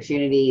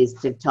opportunities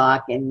to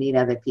talk and meet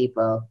other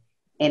people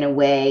in a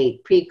way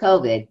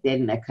pre-COVID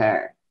didn't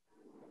occur.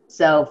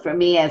 So for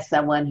me, as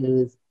someone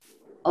who's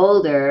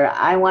older,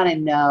 I want to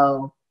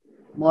know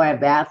more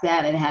about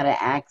that and how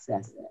to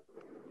access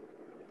it.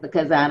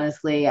 Because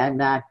honestly, I'm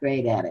not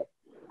great at it.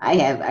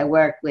 I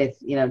work with,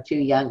 2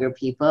 younger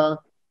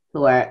people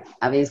who are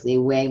obviously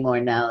way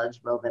more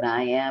knowledgeable than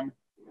I am,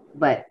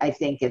 but I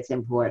think it's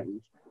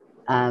important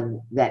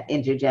that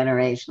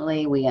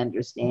intergenerationally we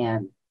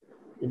understand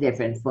the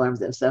different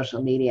forms of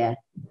social media,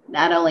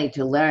 not only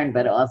to learn,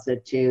 but also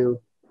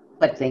to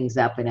put things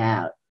up and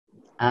out.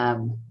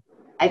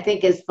 I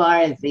think as far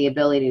as the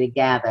ability to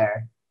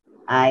gather,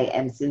 I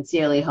am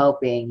sincerely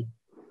hoping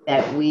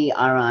that we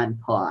are on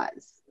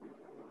pause,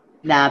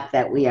 not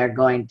that we are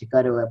going to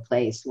go to a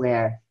place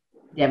where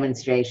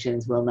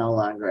demonstrations will no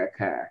longer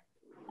occur.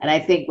 And I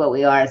think what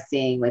we are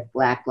seeing with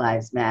Black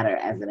Lives Matter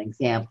as an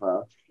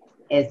example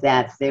is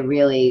that there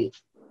really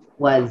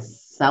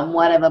was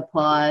somewhat of a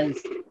pause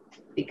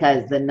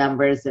because the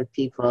numbers of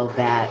people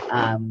that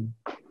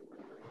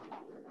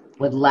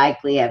would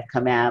likely have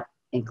come out,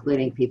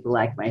 including people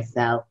like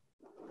myself,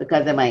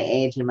 because of my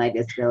age and my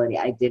disability,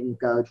 I didn't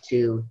go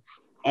to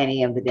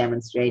any of the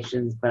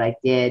demonstrations, but I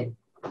did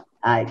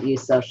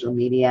use social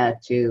media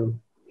to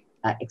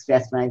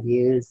express my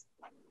views.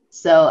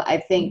 So I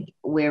think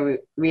we're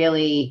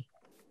really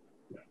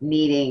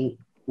we're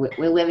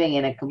living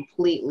in a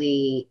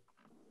completely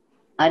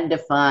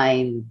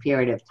undefined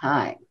period of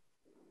time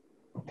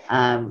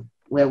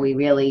where we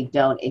really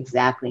don't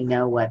exactly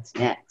know what's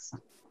next.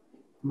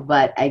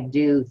 But I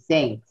do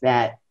think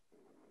that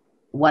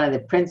one of the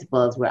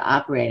principles we're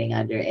operating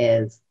under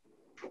is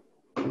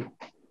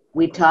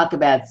we talk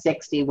about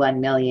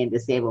 61 million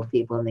disabled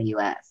people in the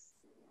US.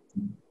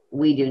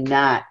 We do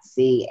not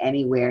see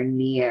anywhere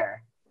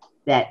near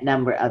that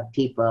number of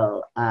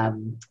people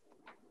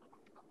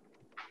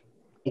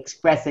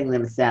expressing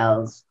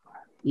themselves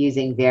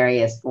using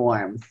various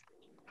forms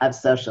of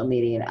social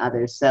media and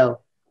others. So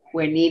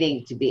we're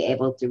needing to be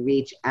able to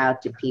reach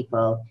out to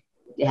people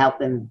to help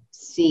them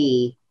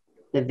see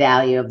the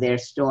value of their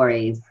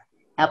stories,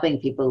 helping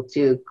people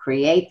to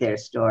create their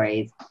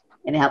stories,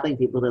 and helping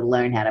people to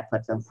learn how to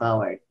put them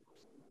forward.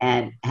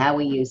 And how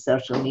we use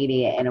social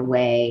media in a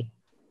way,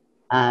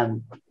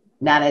 not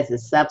as a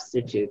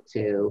substitute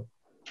to,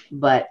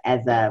 but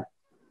as a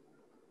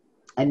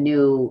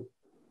new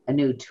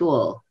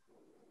tool.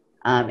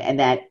 And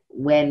that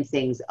when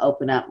things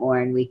open up more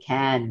and we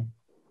can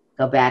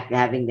go back to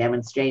having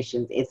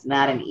demonstrations, it's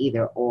not an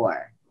either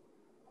or.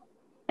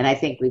 And I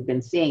think we've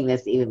been seeing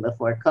this even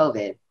before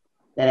COVID,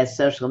 that as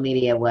social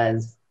media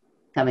was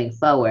coming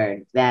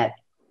forward, that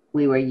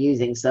we were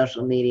using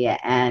social media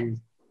and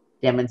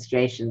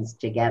demonstrations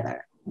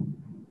together.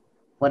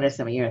 What are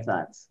some of your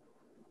thoughts?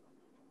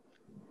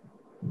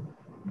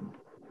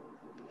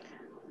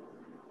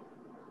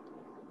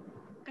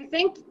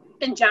 think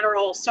in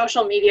general,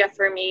 social media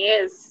for me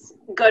is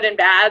good and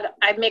bad.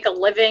 I make a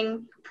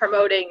living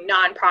promoting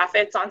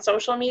nonprofits on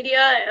social media.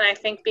 And I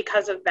think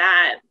because of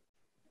that,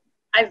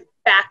 I've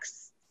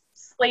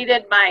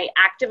backslated my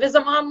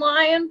activism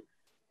online.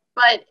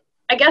 But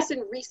I guess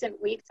in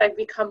recent weeks, I've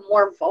become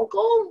more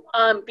vocal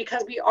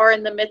because we are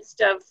in the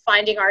midst of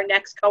finding our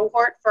next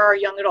cohort for our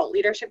Young Adult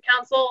Leadership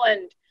Council.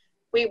 And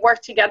we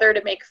work together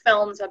to make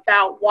films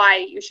about why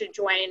you should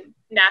join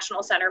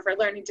National Center for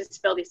Learning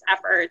Disabilities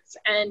efforts.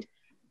 And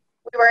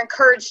we were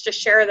encouraged to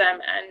share them.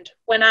 And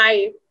when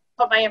I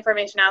put my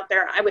information out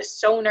there, I was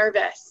so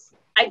nervous.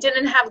 I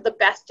didn't have the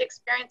best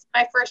experience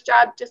in my first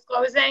job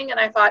disclosing. And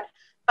I thought,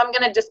 if I'm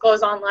going to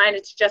disclose online,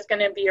 it's just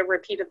going to be a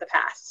repeat of the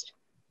past.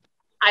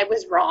 I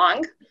was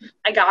wrong.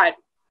 I got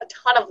a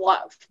ton of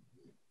love.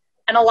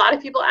 And a lot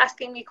of people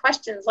asking me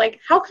questions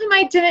like, how come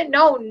I didn't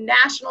know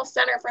National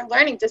Center for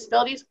Learning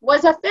Disabilities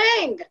was a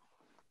thing?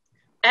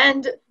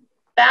 And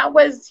that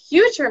was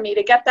huge for me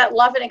to get that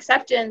love and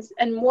acceptance,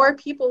 and more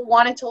people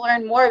wanted to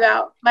learn more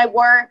about my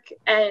work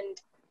and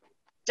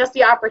just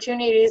the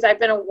opportunities I've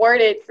been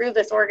awarded through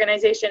this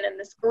organization and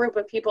this group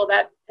of people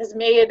that has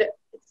made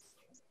its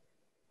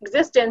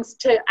existence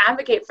to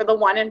advocate for the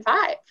 1 in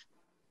 5.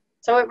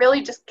 So it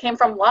really just came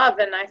from love,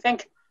 and I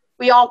think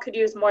we all could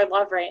use more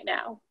love right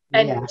now.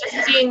 And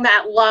just seeing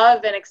that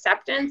love and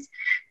acceptance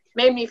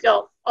made me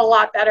feel a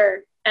lot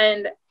better.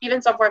 And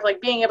even so forth, like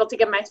being able to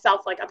give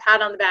myself like a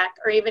pat on the back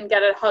or even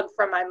get a hug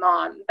from my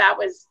mom, that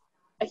was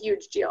a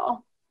huge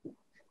deal.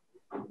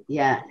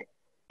 Yeah.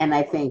 And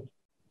I think,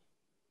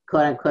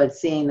 quote unquote,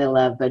 seeing the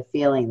love, but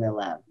feeling the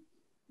love.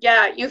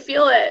 Yeah, you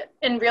feel it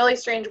in really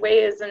strange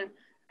ways. And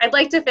I'd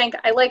like to think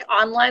I like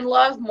online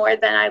love more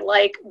than I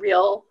like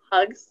real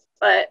hugs,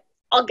 but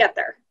I'll get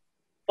there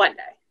one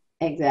day.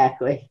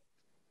 Exactly.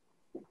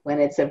 When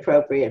it's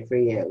appropriate for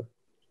you.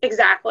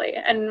 Exactly.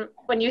 And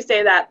when you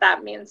say that,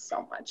 that means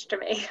so much to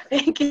me.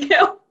 Thank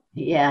you.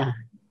 Yeah.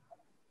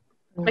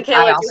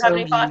 Michaela, do you have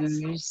any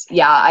thoughts?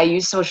 I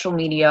use social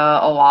media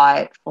a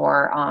lot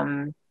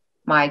for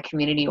my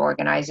community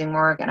organizing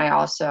work. And I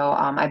also,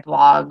 I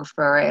blog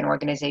for an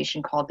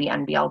organization called the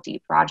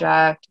NBLD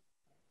Project.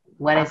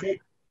 What is it?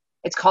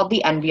 It's called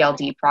the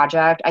NBLD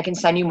Project. I can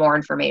send you more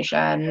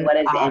information. What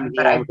is NBLD?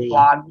 But I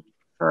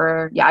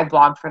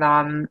blog for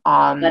them.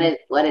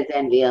 What is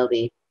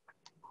NBLD?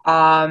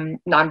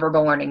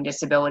 Nonverbal learning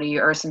disability,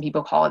 or some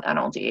people call it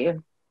NLD.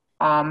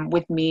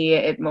 With me,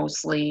 it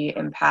mostly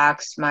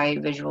impacts my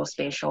visual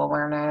spatial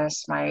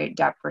awareness, my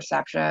depth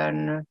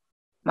perception.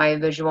 My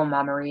visual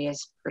memory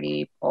is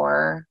pretty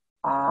poor.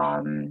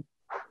 I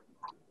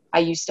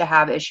used to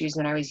have issues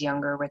when I was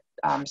younger with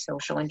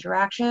social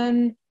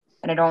interaction,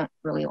 and I don't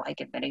really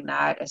like admitting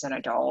that as an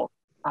adult,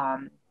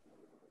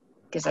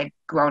 because I'd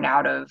grown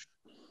out of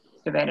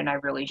it and I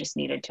really just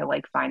needed to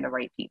like find the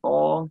right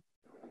people.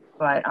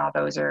 But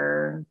those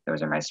are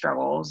my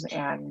struggles,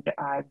 and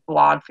I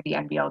blog for the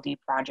NBLD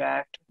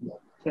Project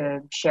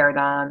to share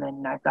them,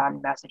 and I've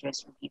gotten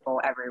messages from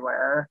people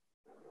everywhere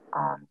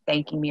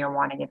thanking me or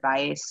wanting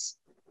advice.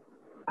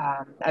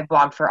 I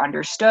blogged for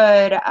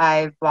Understood.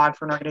 I've blogged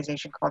for an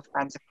organization called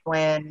Friends of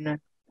Quinn,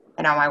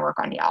 and now I work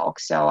on Yelp.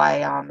 So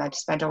I've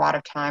spent a lot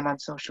of time on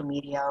social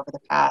media over the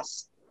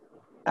past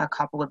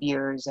couple of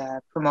years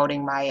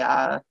promoting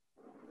my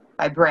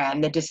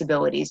brand, the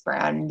disabilities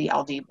brand, the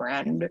LD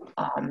brand.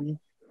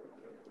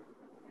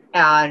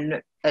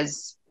 And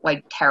as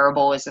like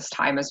terrible as this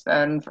time has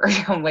been for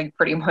like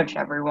pretty much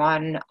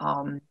everyone,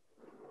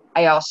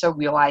 I also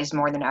realized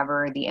more than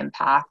ever the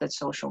impact that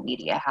social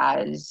media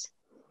has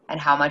and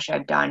how much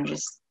I've done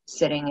just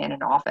sitting in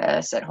an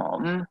office at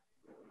home.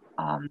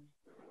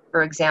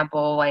 For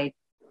example, like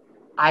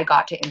I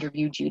got to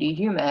interview Judy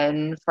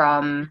Heumann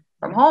from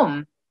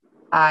home.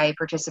 I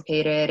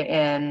participated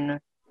in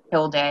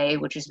Hill Day,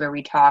 which is where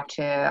we talk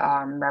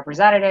to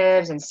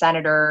representatives and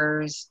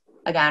senators,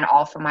 again,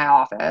 all from my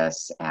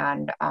office.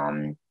 And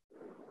I'm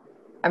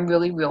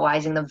really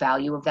realizing the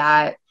value of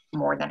that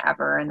more than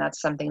ever. And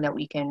that's something that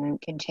we can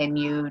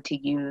continue to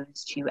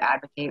use to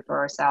advocate for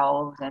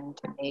ourselves and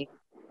to make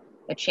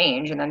a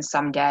change. And then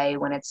someday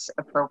when it's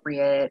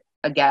appropriate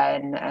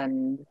again,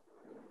 and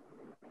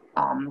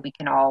we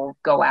can all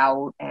go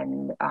out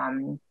and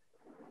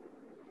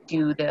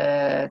do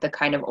the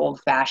kind of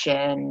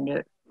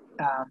old-fashioned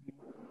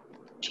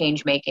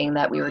change making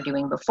that we were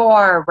doing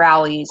before,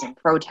 rallies and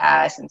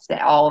protests and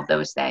all of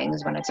those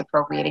things. When it's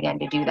appropriate again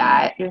to do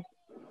that,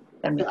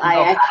 then we can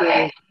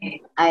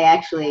I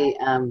actually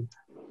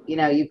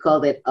you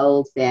called it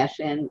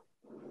old-fashioned.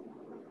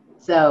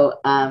 So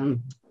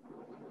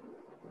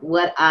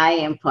what I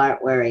in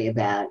part worry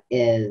about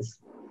is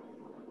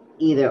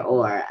either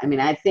or. I mean,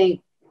 I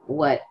think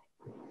what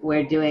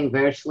we're doing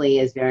virtually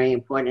is very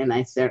important, and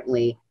I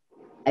certainly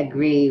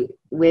agree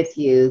with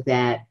you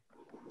that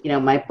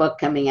my book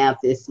coming out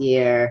this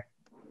year,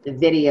 the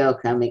video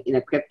coming,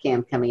 Crip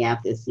Camp coming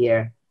out this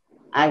year,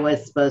 I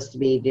was supposed to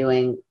be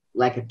doing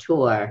like a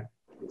tour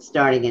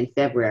starting in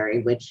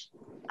February, which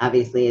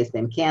obviously has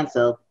been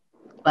canceled,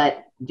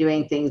 but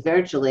doing things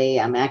virtually,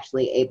 I'm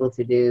actually able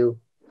to do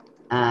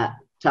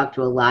talk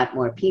to a lot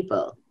more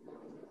people.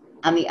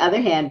 On the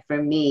other hand,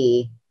 for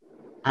me,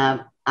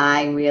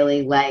 I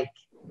really like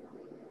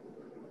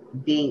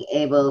being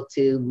able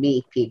to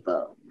meet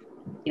people.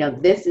 You know,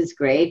 this is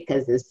great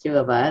because there's two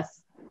of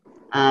us.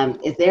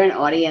 Is there an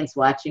audience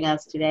watching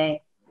us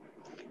today?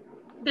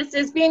 This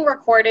is being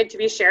recorded to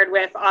be shared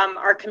with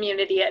our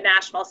community at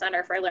National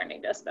Center for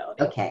Learning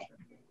Disabilities. Okay.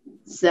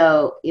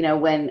 So, you know,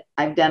 when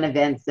I've done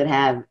events that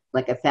have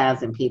like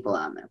 1,000 people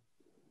on them,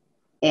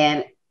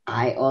 and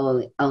I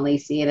only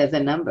see it as a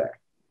number.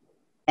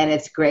 And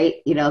it's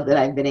great, you know, that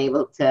I've been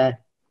able to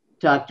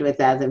talk to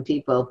 1,000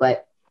 people.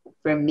 But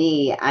for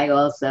me, I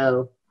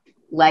also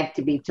like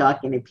to be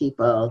talking to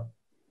people,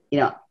 you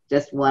know,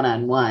 just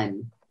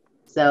one-on-one.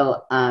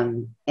 So,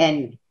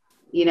 and,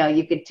 you know,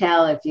 you could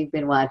tell if you've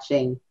been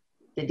watching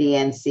the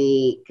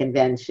DNC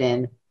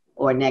convention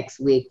or next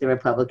week, the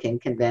Republican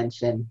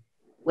convention,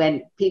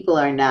 when people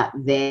are not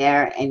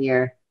there and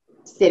you're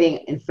sitting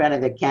in front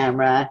of the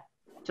camera,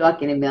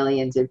 talking to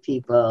millions of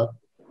people,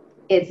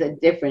 it's a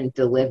different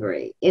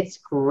delivery. It's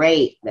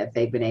great that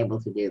they've been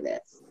able to do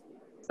this.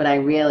 But I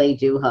really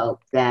do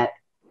hope that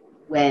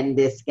when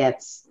this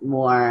gets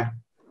more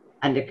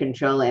under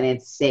control and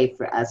it's safe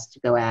for us to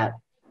go out,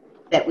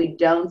 that we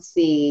don't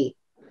see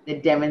the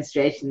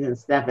demonstrations and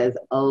stuff as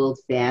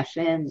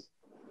old-fashioned,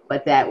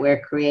 but that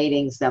we're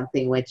creating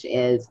something which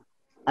is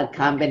a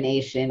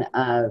combination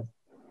of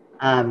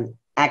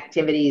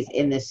activities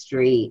in the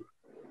street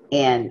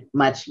and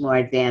much more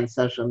advanced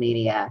social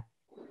media.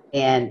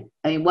 And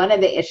I mean, one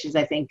of the issues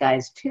I think,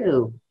 guys,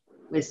 too,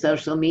 with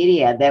social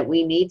media that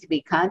we need to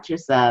be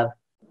conscious of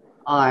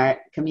are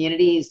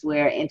communities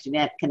where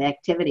internet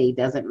connectivity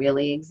doesn't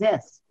really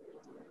exist,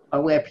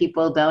 or where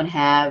people don't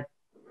have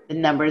the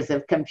numbers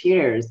of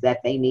computers that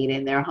they need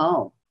in their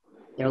home,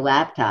 their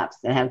laptops,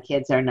 that have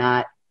kids are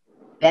not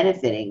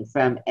benefiting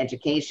from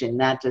education,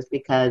 not just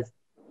because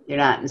they're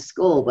not in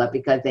school, but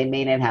because they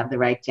may not have the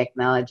right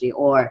technology,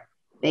 or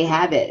they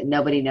have it and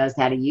nobody knows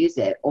how to use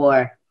it,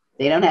 or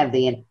they don't have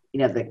the, you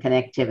know, the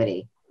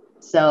connectivity.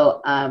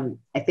 So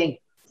I think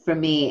for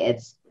me,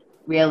 it's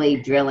really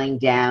drilling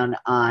down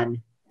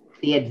on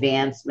the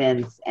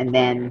advancements and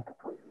then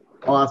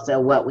also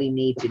what we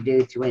need to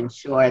do to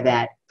ensure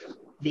that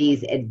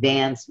these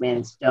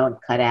advancements don't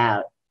cut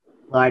out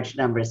large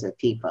numbers of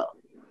people.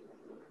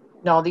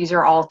 No, these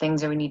are all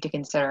things that we need to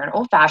consider. And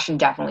old-fashioned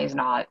definitely is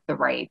not the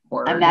right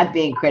word. I'm not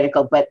being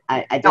critical, but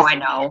I just... No, I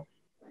know.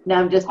 No,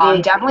 I'm just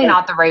being... definitely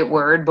not the right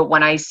word, but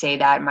when I say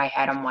that in my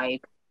head, I'm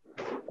like,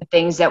 the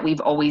things that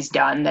we've always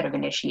done that have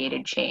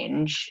initiated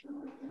change.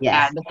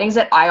 Yes. And the things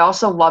that I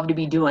also love to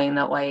be doing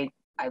that, like,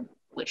 I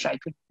wish I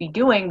could be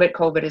doing, but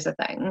COVID is a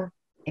thing.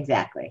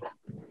 Exactly.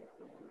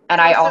 And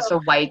I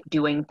also like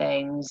doing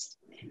things.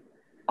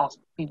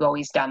 We've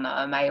always done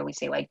them. I always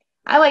say, like,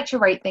 I like to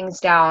write things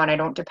down. I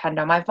don't depend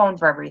on my phone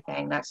for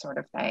everything, that sort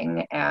of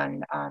thing.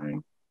 And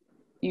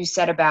you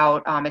said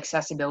about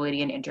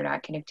accessibility and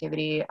internet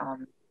connectivity.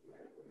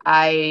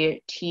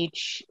 I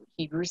teach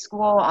Hebrew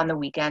school on the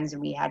weekends,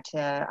 and we had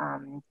to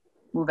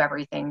move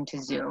everything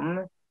to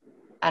Zoom.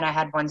 And I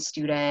had one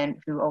student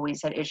who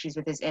always had issues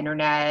with his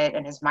internet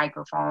and his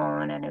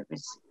microphone, and it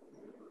was,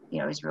 you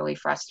know, it was really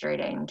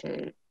frustrating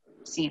to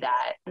see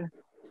that.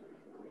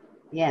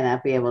 Yeah,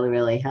 not be able to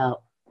really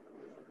help.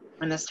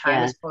 And this time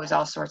has posed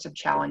all sorts of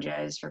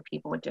challenges for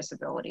people with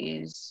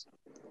disabilities.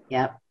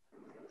 Yep.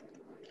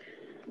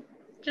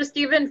 Just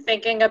even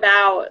thinking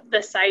about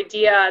this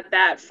idea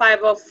that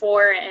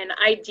 504 and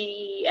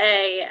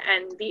IDEA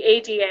and the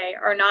ADA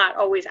are not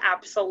always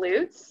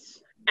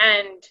absolutes.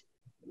 And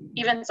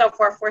even so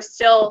forth, we're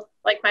still,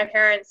 like, my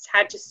parents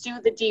had to sue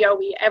the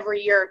DOE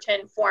every year to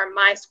inform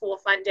my school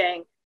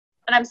funding.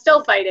 And I'm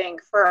still fighting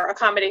for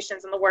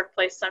accommodations in the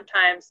workplace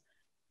sometimes.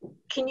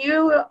 Can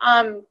you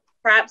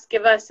perhaps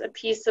give us a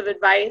piece of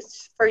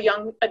advice for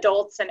young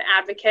adults and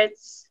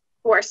advocates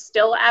who are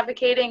still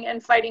advocating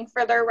and fighting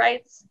for their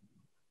rights?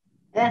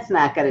 That's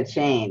not going to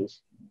change.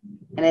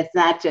 And it's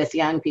not just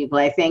young people.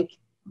 I think,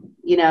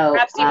 you know.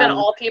 Perhaps even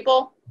all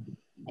people?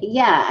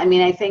 Yeah, I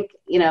mean, I think,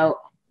 you know,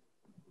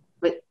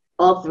 but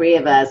all three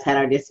of us had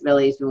our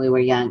disabilities when we were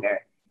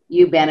younger.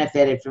 You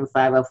benefited from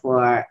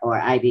 504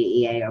 or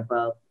IDEA or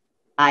both.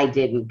 I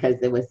didn't because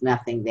there was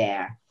nothing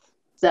there.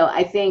 So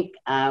I think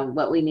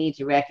what we need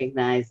to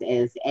recognize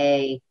is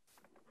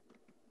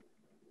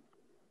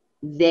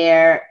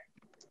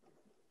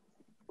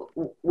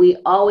we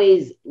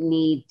always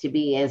need to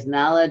be as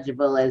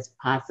knowledgeable as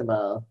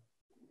possible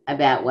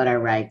about what our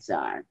rights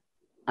are.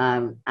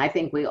 I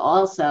think we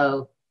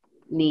also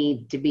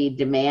need to be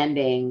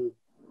demanding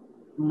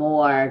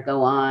more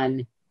go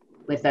on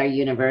with our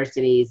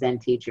universities and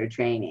teacher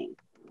training.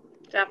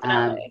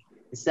 Definitely.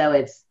 So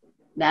it's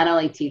not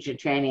only teacher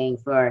training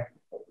for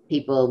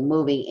people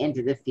moving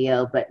into the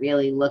field, but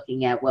really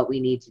looking at what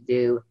we need to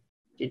do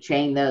to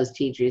train those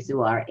teachers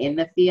who are in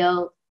the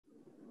field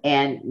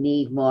and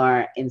need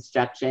more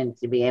instruction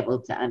to be able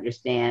to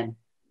understand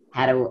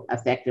how to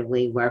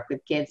effectively work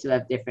with kids who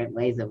have different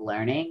ways of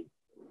learning,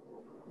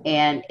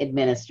 and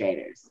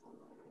administrators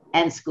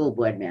and school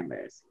board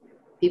members.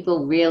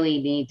 people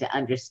really need to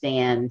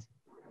understand,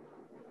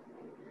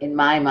 in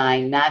my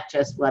mind, not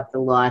just what the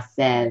law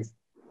says,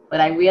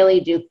 but I really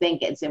do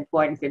think it's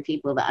important for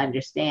people to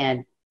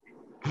understand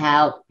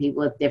how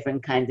people with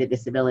different kinds of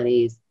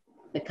disabilities,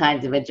 the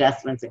kinds of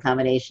adjustments,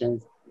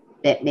 accommodations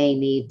that may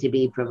need to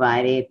be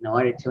provided in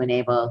order to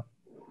enable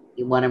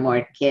one or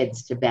more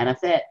kids to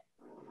benefit,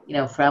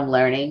 from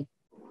learning.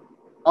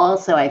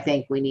 Also, I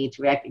think we need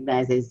to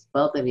recognize, as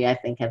both of you, I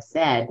think, have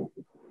said,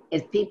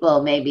 is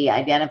people may be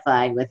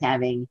identified with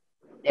having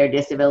their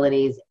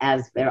disabilities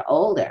as they're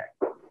older.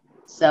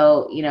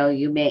 So,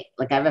 you may,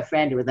 like I have a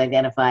friend who was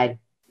identified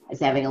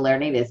as having a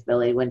learning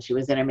disability when she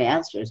was in her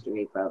master's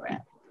degree program,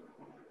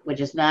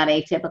 which is not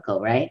atypical,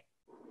 right?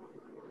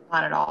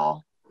 Not at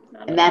all.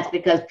 And that's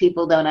because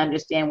people don't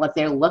understand what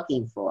they're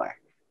looking for,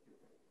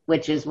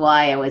 which is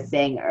why I was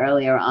saying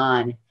earlier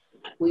on,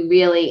 we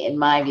really, in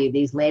my view,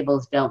 these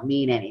labels don't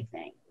mean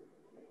anything.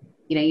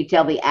 You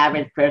tell the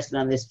average person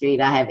on the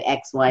street, I have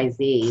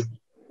XYZ,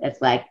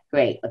 that's like,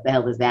 great, what the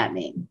hell does that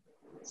mean?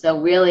 So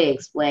really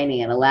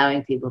explaining and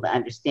allowing people to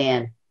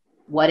understand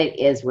what it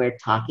is we're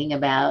talking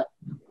about,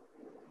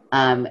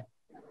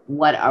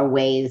 what are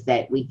ways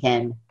that we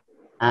can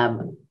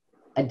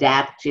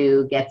adapt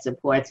to, get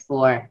supports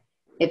for.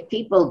 If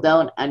people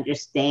don't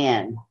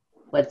understand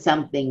what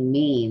something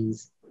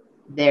means,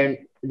 they're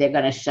going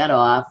to shut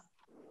off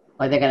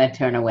or they're going to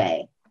turn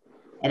away.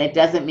 And it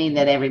doesn't mean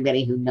that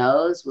everybody who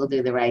knows will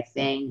do the right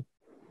thing,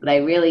 but I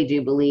really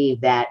do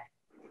believe that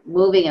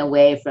moving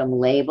away from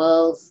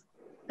labels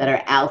that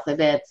are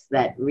alphabets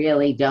that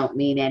really don't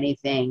mean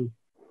anything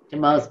to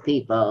most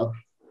people,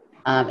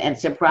 and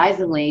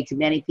surprisingly to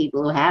many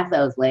people who have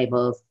those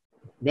labels,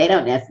 they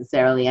don't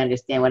necessarily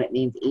understand what it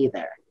means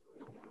either.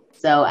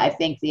 So I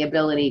think the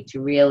ability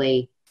to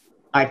really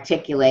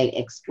articulate,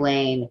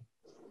 explain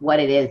what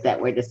it is that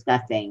we're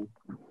discussing,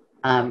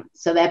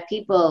 so that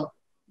people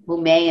who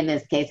may, in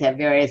this case, have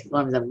various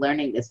forms of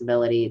learning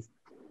disabilities,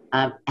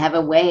 have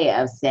a way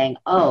of saying,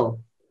 oh,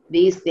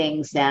 these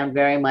things sound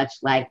very much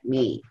like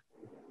me.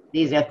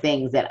 These are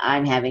things that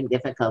I'm having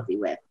difficulty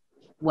with.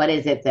 What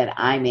is it that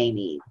I may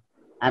need?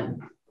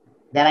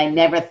 That I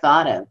never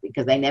thought of,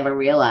 because I never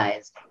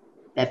realized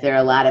that there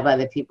are a lot of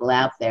other people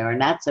out there, or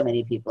not so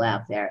many people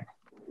out there,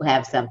 who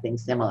have something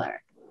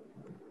similar.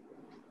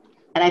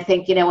 And I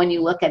think, when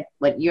you look at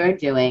what you're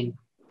doing,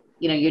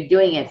 you're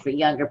doing it for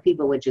younger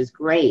people, which is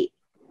great.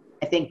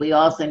 I think we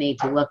also need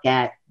to look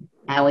at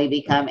how we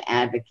become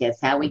advocates,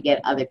 how we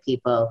get other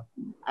people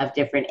of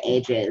different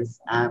ages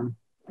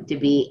to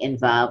be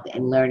involved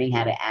in learning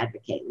how to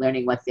advocate,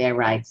 learning what their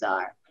rights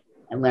are,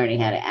 and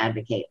learning how to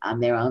advocate on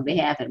their own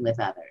behalf and with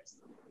others.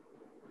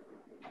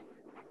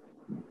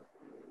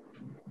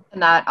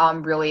 And that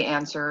really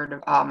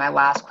answered my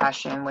last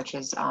question, which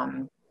is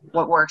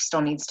what work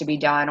still needs to be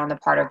done on the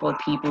part of both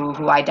people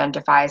who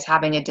identify as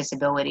having a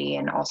disability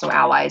and also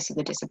allies to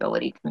the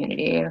disability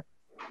community.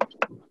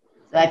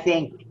 So I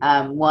think,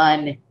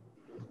 one,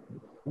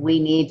 we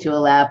need to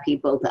allow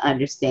people to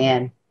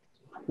understand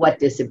what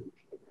the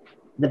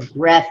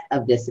breadth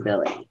of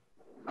disability.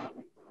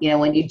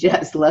 When you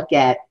just look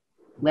at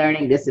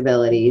learning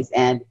disabilities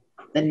and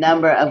the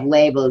number of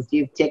labels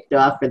you've ticked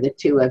off for the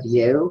two of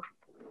you,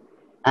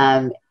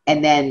 and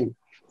then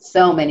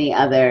so many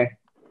other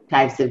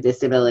types of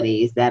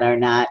disabilities that are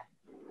not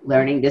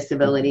learning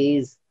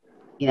disabilities,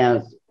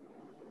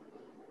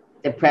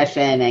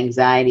 depression,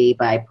 anxiety,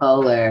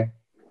 bipolar,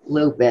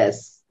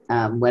 lupus,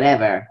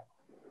 whatever,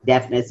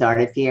 deafness,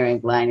 hard of hearing,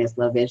 blindness,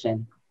 low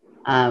vision.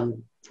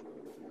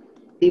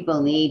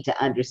 People need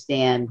to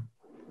understand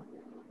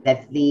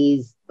that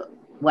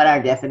what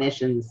our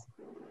definitions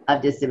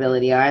of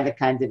disability are, the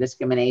kinds of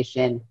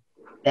discrimination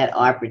that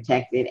are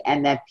protected,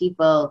 and that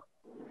people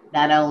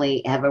not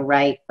only have a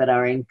right, but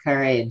are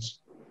encouraged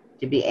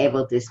to be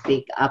able to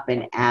speak up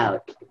and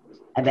out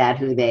about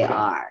who they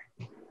are.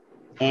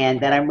 And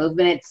that our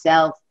movement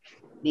itself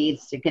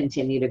needs to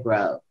continue to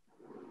grow.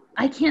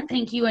 I can't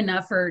thank you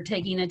enough for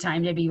taking the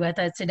time to be with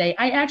us today.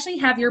 I actually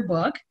have your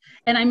book,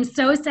 and I'm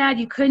so sad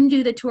you couldn't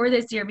do the tour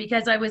this year,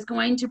 because I was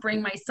going to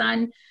bring my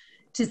son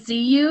to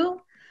see you,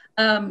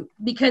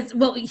 because,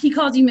 well, he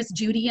calls you Miss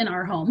Judy in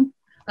our home.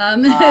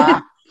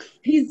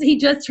 He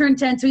just turned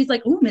 10, so he's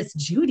like, "Ooh, Miss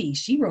Judy,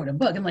 she wrote a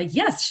book." I'm like,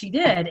 "Yes, she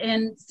did."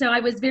 And so I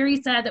was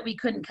very sad that we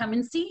couldn't come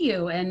and see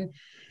you and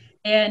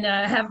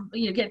have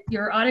get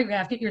your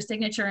autograph, get your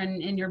signature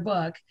in your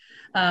book.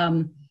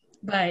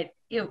 But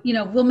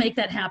we'll make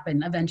that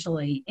happen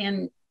eventually.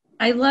 And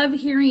I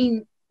loved,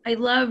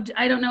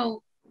 I don't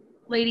know,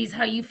 ladies,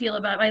 how you feel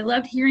about it. I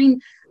loved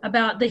hearing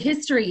about the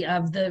history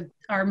of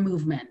our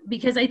movement,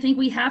 because I think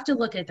we have to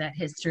look at that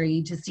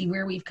history to see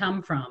where we've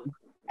come from.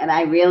 And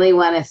I really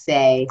want to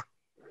say,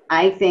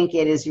 I think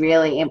it is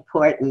really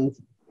important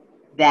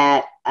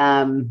that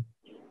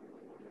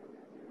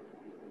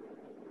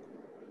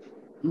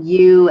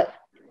you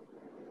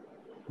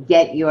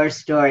get your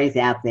stories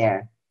out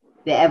there,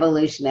 the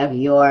evolution of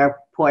your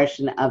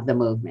portion of the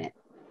movement,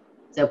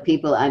 so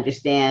people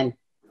understand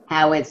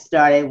how it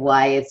started,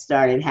 why it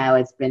started, how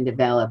it's been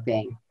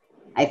developing.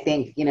 I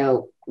think,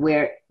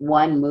 we're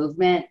one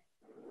movement,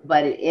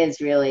 but it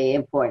is really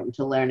important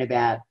to learn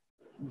about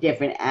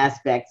different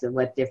aspects of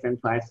what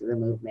different parts of the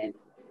movement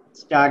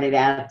started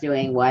out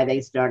doing, why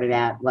they started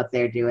out, what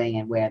they're doing,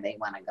 and where they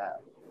want to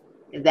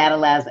go. That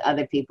allows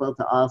other people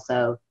to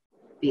also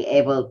be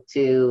able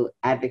to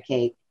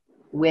advocate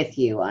with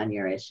you on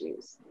your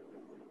issues.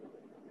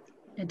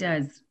 It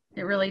does.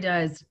 It really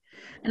does.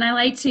 And I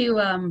like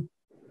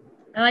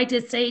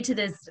to say to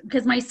this,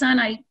 because my son,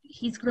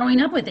 he's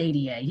growing up with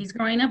ADA, he's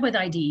growing up with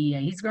IDEA,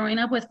 he's growing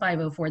up with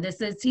 504.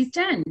 He's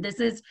 10. This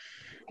is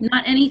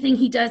not anything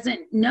he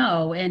doesn't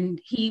know. And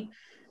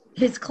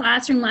his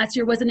classroom last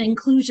year was an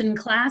inclusion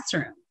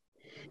classroom.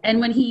 And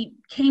when he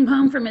came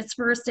home from his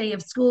first day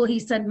of school, he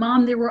said,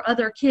 "Mom, there were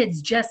other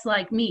kids just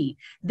like me.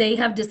 They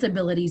have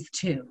disabilities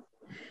too."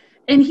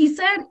 And he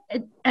said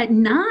at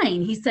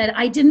 9, he said,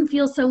 "I didn't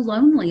feel so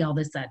lonely all of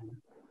a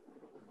sudden."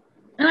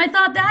 And I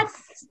thought,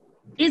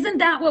 isn't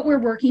that what we're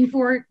working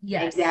for?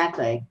 Yes.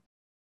 Exactly.